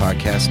Culture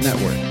Podcast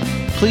Network.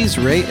 Please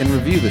rate and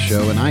review the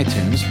show in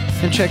iTunes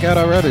and check out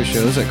our other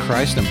shows at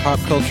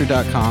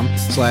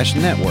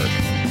christandpopculture.com/network.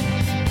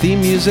 Theme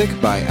music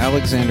by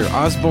Alexander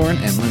Osborne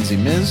and Lindsay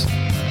Miz,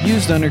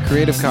 used under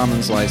Creative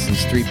Commons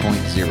License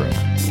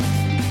 3.0.